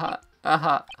ha ha ha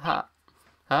ha ha.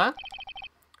 Huh?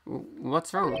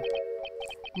 What's wrong?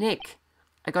 Nick,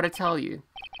 I gotta tell you.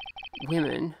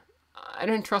 Women, I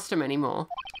don't trust them anymore.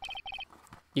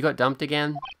 You got dumped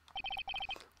again?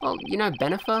 Well, you know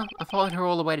Benifer? I followed her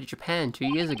all the way to Japan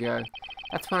 2 years ago.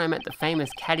 That's when I met the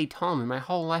famous Caddy Tom and my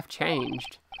whole life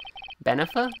changed.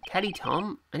 Benifer? Caddy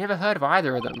Tom? I never heard of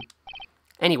either of them.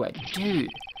 Anyway, dude,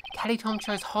 Caddy Tom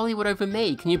chose Hollywood over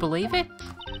me, can you believe it?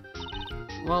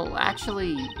 Well,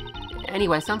 actually...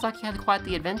 Anyway, sounds like you had quite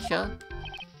the adventure.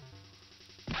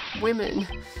 Women,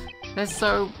 they're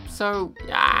so...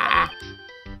 Ah!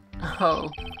 Oh,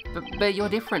 but you're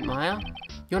different, Maya.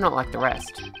 You're not like the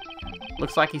rest.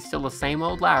 Looks like he's still the same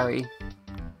old Larry.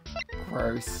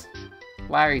 Gross.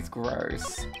 Larry's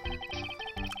gross.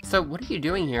 So, what are you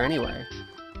doing here anyway?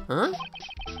 Huh?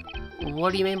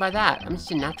 What do you mean by that? I'm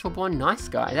just a natural-born nice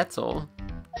guy, that's all.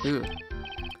 Ew.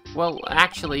 Well,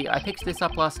 actually, I picked this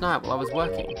up last night while I was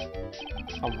working.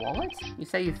 A wallet? You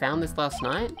say you found this last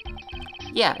night?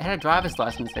 Yeah, it had a driver's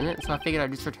license in it, so I figured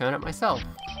I'd just return it myself.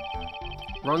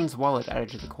 Ron's wallet added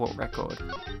to the court record.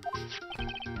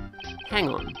 Hang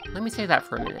on, let me say that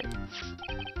for a minute.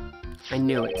 I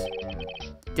knew it.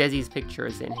 Desi's picture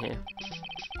is in here.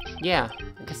 Yeah,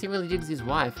 I guess he really digs his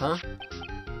wife, huh?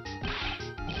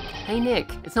 Hey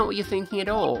Nick, it's not what you're thinking at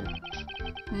all.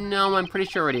 No, I'm pretty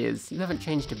sure it is. You haven't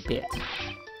changed a bit.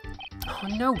 Oh,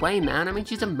 no way, man. I mean,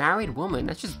 she's a married woman.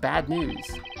 That's just bad news.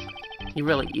 He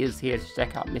really is here to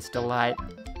check out Mr. Light.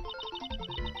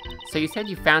 So you said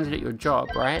you found it at your job,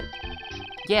 right?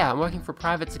 Yeah, I'm working for a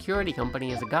private security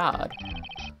company as a guard.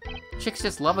 Chicks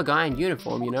just love a guy in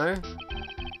uniform, you know?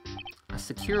 A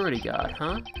security guard,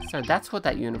 huh? So that's what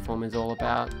that uniform is all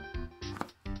about.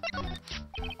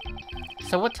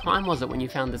 So what time was it when you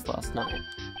found this last night?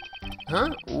 Huh?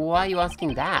 Why are you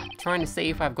asking that? Trying to see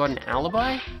if I've got an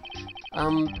alibi?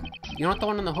 You're not the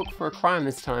one on the hook for a crime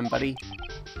this time, buddy.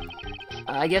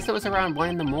 I guess it was around 1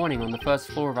 in the morning on the first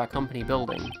floor of our company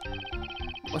building.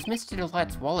 What's Mr.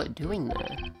 Delight's wallet doing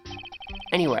there?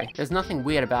 Anyway, there's nothing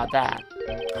weird about that.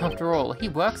 After all, he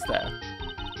works there.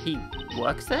 He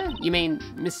works there? You mean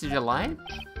Mr. Delight?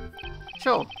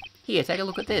 Sure. Here, take a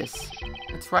look at this.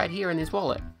 It's right here in his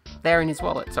wallet. There in his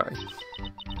wallet, sorry.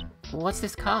 What's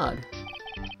this card?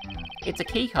 It's a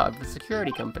key card for the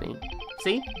security company.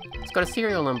 See? It's got a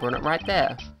serial number on it right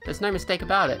there. There's no mistake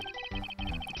about it.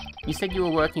 You said you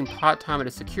were working part-time at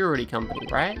a security company,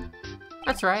 right?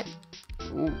 That's right.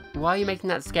 Why are you making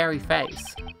that scary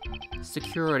face?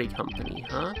 Security company,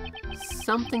 huh?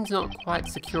 Something's not quite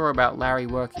secure about Larry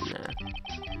working there.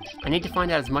 I need to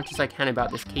find out as much as I can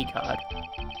about this keycard.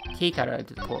 Keycard added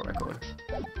to the court record.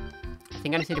 I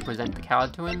think I just need to present the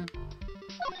card to him.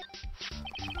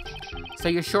 So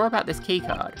you're sure about this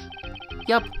keycard?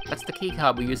 Yup, that's the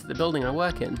keycard we use at the building I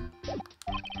work in.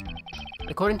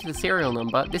 According to the serial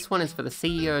number, this one is for the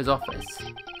CEO's office.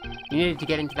 You needed to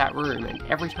get into that room, and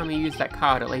every time you use that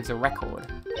card, it leaves a record.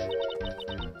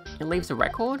 It leaves a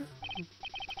record?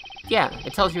 Yeah,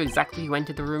 it tells you exactly who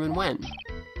entered the room and when.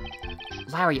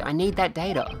 Larry, I need that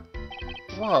data.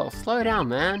 Whoa, slow down,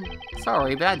 man.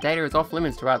 Sorry, but that data is off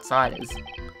limits to outsiders.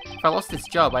 If I lost this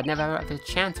job, I'd never have a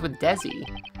chance with Desi.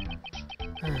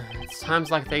 It's times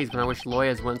like these when I wish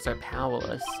lawyers weren't so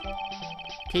powerless.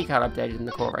 Keycard updated in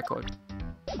the court record.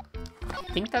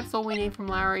 I think that's all we need from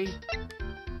Larry.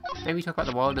 Maybe talk about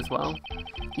the wallet as well.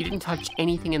 You didn't touch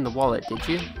anything in the wallet, did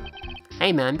you?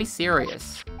 Hey man, be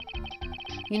serious.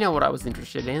 You know what I was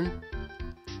interested in.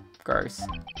 Gross.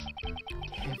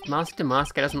 If Master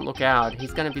Demasque doesn't look out,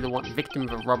 he's gonna be the one victim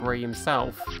of a robbery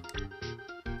himself.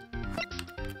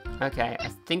 Okay, I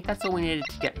think that's all we needed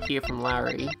to get here from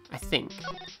Larry. I think.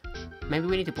 Maybe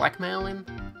we need to blackmail him?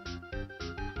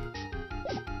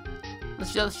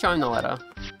 Let's just show him the letter.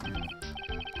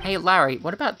 Hey Larry,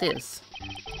 what about this?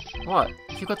 What?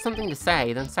 If you've got something to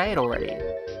say, then say it already.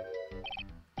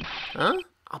 Huh?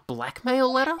 A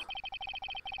blackmail letter?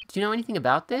 Do you know anything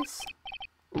about this?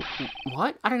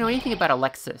 What? I don't know anything about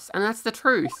Alexis, and that's the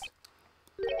truth.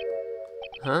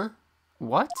 Huh?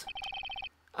 What?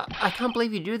 I can't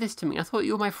believe you do this to me. I thought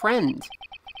you were my friend.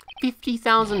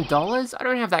 $50,000? I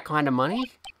don't have that kind of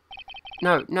money.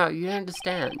 No, you don't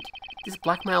understand. This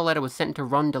blackmail letter was sent to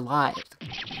Ron Delight.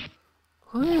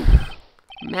 Whew.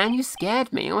 Man, you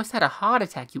scared me. I almost had a heart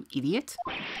attack, you idiot.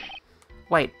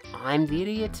 Wait, I'm the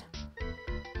idiot?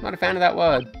 Not a fan of that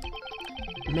word.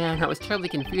 Man, I was totally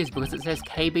confused because it says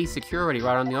KB Security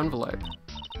right on the envelope.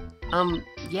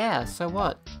 Yeah, so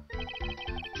what?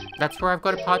 That's where I've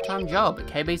got a part-time job, at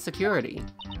KB Security.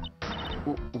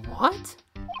 What?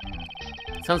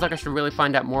 Sounds like I should really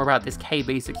find out more about this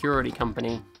KB Security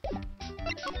company.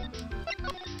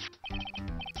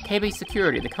 KB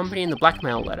Security, the company in the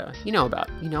blackmail letter. You know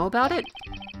about it?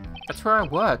 That's where I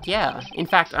work, yeah. In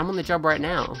fact, I'm on the job right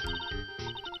now.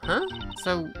 Huh?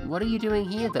 So, what are you doing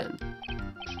here then?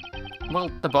 Well,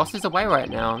 the boss is away right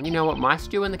now. You know what mice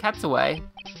do when the cat's away.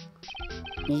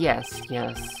 Yes.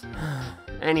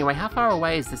 Anyway, how far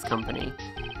away is this company?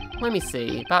 Let me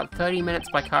see, about 30 minutes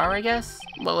by car, I guess?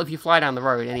 Well, if you fly down the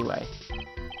road, anyway.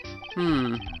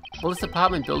 Well, this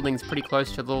apartment building's pretty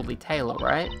close to Lordly Taylor,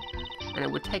 right? And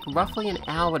it would take roughly an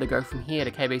hour to go from here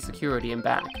to KB Security and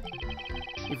back.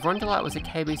 If Rondelite was at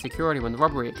KB Security when the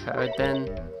robbery occurred, then...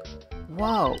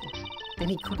 Whoa! Then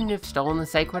he couldn't have stolen the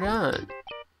sacred urn.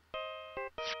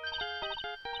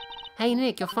 Hey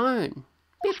Nick, your phone!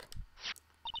 Beep!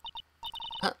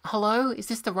 Hello? Is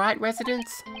this the right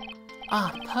residence?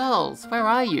 Ah, Pearls, where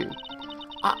are you?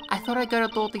 I thought I'd go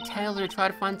to Lordly Taylor to try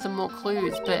to find some more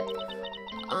clues, but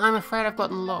I'm afraid I've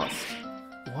gotten lost.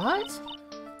 What?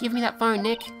 Give me that phone,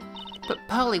 Nick. But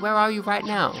Pearly, where are you right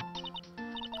now?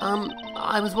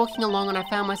 I was walking along and I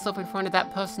found myself in front of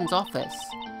that person's office.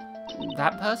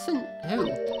 That person? Who?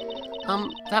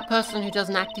 That person who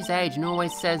doesn't act his age and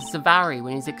always says Zavari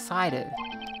when he's excited.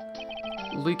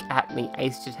 Look at me,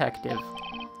 ace detective.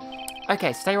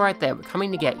 Okay, stay right there, we're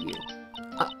coming to get you.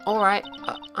 Alright,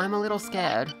 I'm a little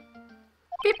scared.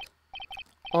 Beep!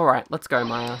 Alright, let's go,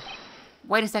 Maya.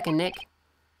 Wait a second, Nick.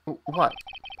 What?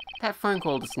 That phone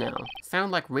call just now.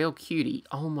 Sound like real cutie.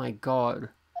 Oh my god.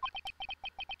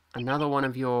 Another one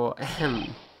of your,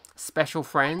 special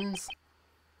friends?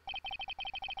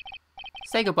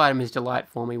 Say goodbye to Ms. Delight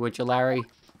for me, would you, Larry?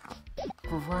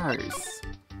 Gross.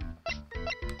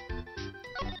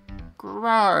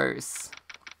 Gross.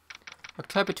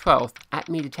 October 12th, at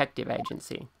Me Detective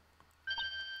Agency.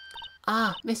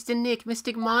 Ah, Mr. Nick,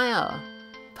 Mr. Maya.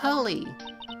 Pearly.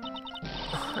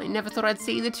 I never thought I'd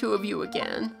see the two of you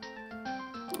again.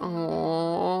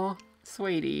 Aww,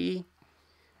 sweetie.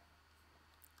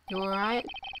 You alright?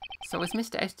 So is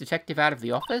Mr. Ace Detective out of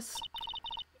the office?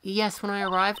 Yes, when I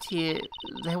arrived here,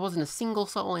 there wasn't a single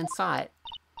soul in sight.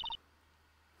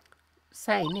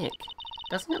 Say, Nick,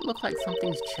 doesn't it look like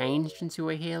something's changed since you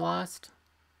were here last?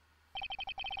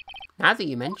 Now that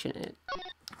you mention it.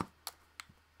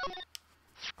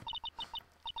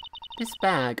 This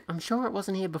bag, I'm sure it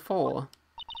wasn't here before.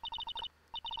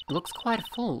 It looks quite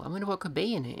full. I wonder what could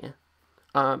be in here.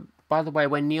 By the way,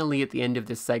 we're nearly at the end of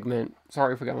this segment.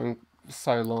 Sorry for going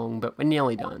so long, but we're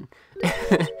nearly done.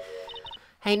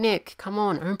 Hey Nick, come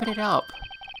on, open it up.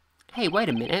 Hey, wait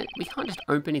a minute. We can't just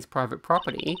open his private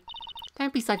property.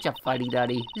 Don't be such a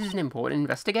fuddy-duddy. This is an important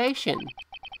investigation.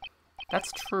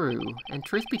 That's true, and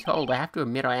truth be told, I have to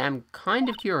admit I am kind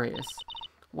of curious.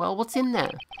 Well, what's in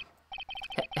there?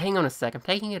 Hang on a sec, I'm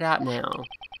taking it out now.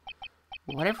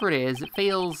 Whatever it is, it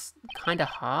feels kinda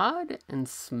hard and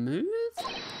smooth?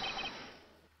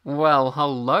 Well,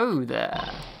 hello there.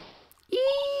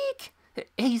 Eek!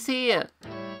 He's here!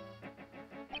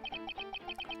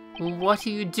 What are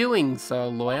you doing, sir,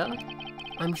 lawyer?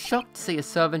 I'm shocked to see a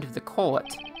servant of the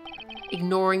court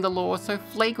ignoring the law so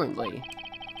flagrantly.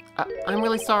 I'm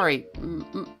really sorry.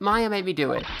 Maya made me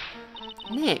do it.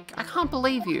 Nick, I can't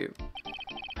believe you.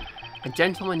 A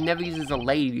gentleman never uses a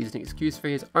lady as an excuse for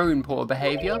his own poor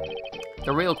behaviour.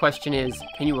 The real question is,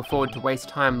 can you afford to waste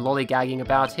time lollygagging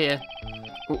about here?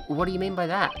 What do you mean by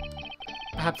that?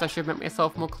 Perhaps I should make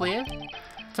myself more clear?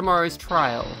 Tomorrow's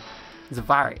trial.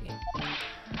 Zavari.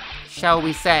 Shall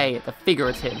we say, the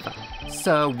figurative.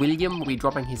 Sir William will be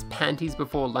dropping his panties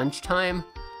before lunchtime?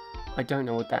 I don't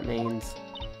know what that means.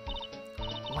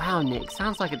 Wow, Nick,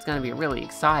 sounds like it's going to be really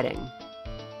exciting.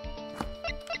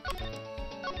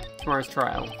 Tomorrow's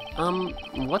trial.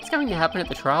 What's going to happen at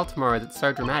the trial tomorrow that's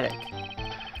so dramatic?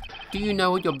 Do you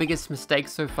know what your biggest mistake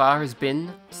so far has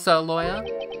been, sir lawyer?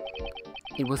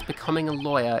 It was becoming a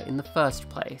lawyer in the first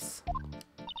place.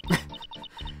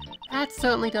 That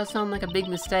certainly does sound like a big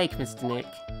mistake, Mr. Nick.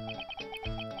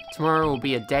 Tomorrow will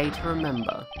be a day to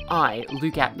remember. I,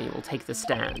 Luke Atme, will take the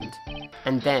stand.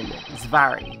 And then,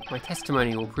 Zavari, my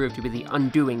testimony will prove to be the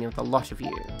undoing of the lot of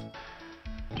you.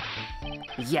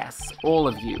 Yes, all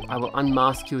of you, I will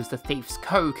unmask you as the thief's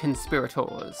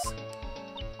co-conspirators.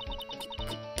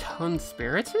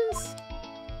 Conspirators?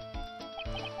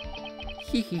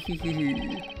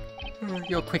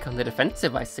 You're quick on the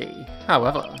defensive, I see.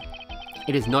 However,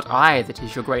 it is not I that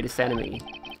is your greatest enemy.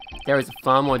 there is a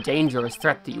far more dangerous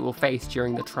threat that you will face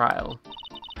during the trial.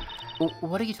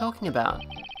 What are you talking about?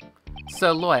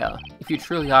 Sir Lawyer, if you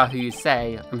truly are who you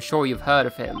say, I'm sure you've heard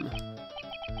of him.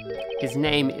 His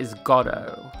name is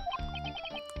Godot.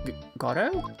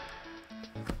 Godot?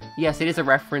 Yes, it is a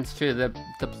reference to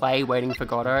the play Waiting for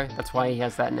Godot. That's why he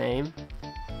has that name.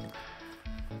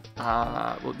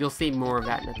 Well, you'll see more of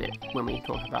that in a bit when we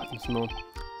talk about them some more.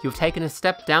 You've taken a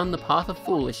step down the path of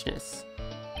foolishness.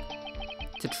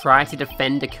 To try to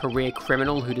defend a career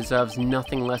criminal who deserves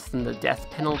nothing less than the death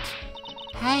penalty.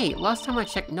 Hey, last time I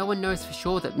checked, no one knows for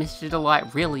sure that Mr.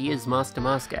 Delight really is Master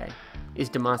Demasque.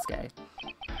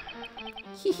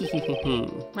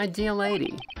 Hehehehe, my dear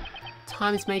lady.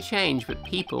 Times may change, but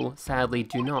people, sadly,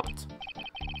 do not.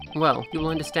 Well, you'll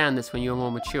understand this when you're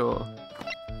more mature.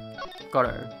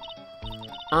 Godot.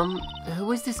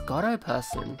 Who is this Godot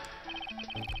person?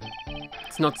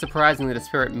 It's not surprising that a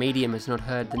spirit medium has not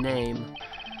heard the name.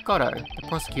 Godot, the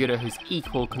prosecutor whose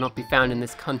equal cannot be found in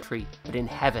this country, but in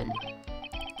heaven.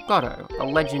 Godot, a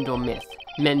legend or myth.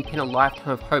 Men pin a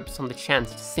lifetime of hopes on the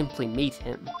chance to simply meet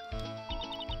him.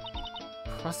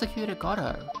 Prosecutor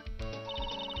Godot.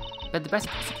 But the best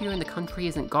prosecutor in the country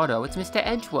isn't Godot, it's Mr.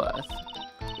 Edgeworth.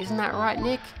 Isn't that right,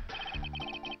 Nick?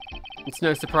 It's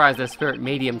no surprise that a spirit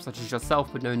medium such as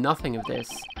yourself would know nothing of this,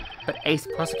 but ace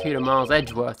prosecutor Miles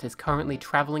Edgeworth is currently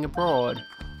travelling abroad.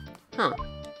 Huh.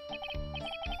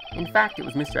 In fact, it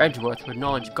was Mr. Edgeworth who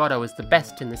acknowledged Godot as the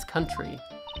best in this country.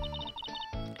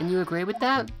 And you agree with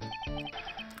that?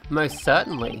 Most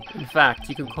certainly. In fact,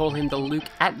 you can call him the Luke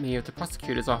Atme of the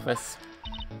prosecutor's office.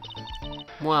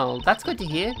 Well, that's good to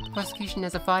hear. The prosecution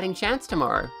has a fighting chance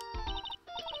tomorrow.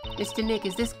 Mr. Nick,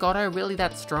 is this Godot really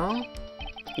that strong?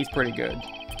 He's pretty good.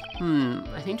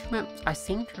 I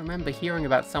seem to remember hearing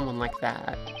about someone like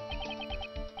that.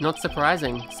 Not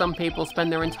surprising. Some people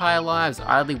spend their entire lives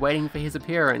idly waiting for his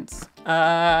appearance.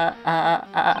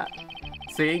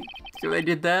 See? See what I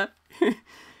did there?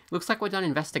 Looks like we're done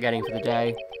investigating for the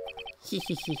day.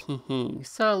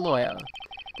 Sir Lawyer.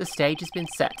 The stage has been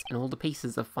set and all the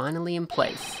pieces are finally in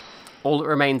place. All that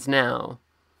remains now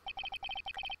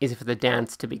is for the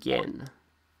dance to begin.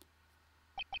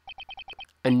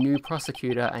 A new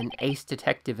prosecutor, an ace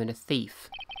detective, and a thief.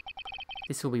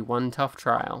 This will be one tough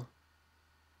trial.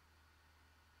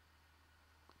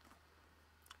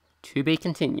 To be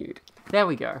continued. There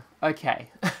we go. Okay.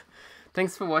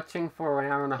 Thanks for watching for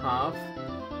an hour and a half.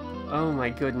 Oh my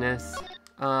goodness.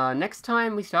 Next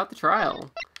time we start the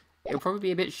trial. It'll probably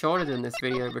be a bit shorter than this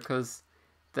video because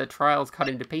the trial's cut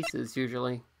into pieces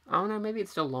usually. I don't know, maybe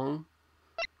it's still long.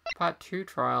 Part 2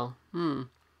 trial.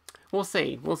 We'll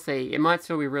see. We'll see. It might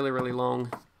still be really, really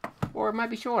long. Or it might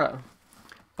be shorter.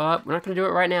 But we're not going to do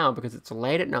it right now because it's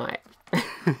late at night.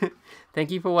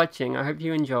 Thank you for watching. I hope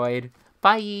you enjoyed.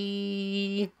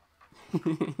 Bye!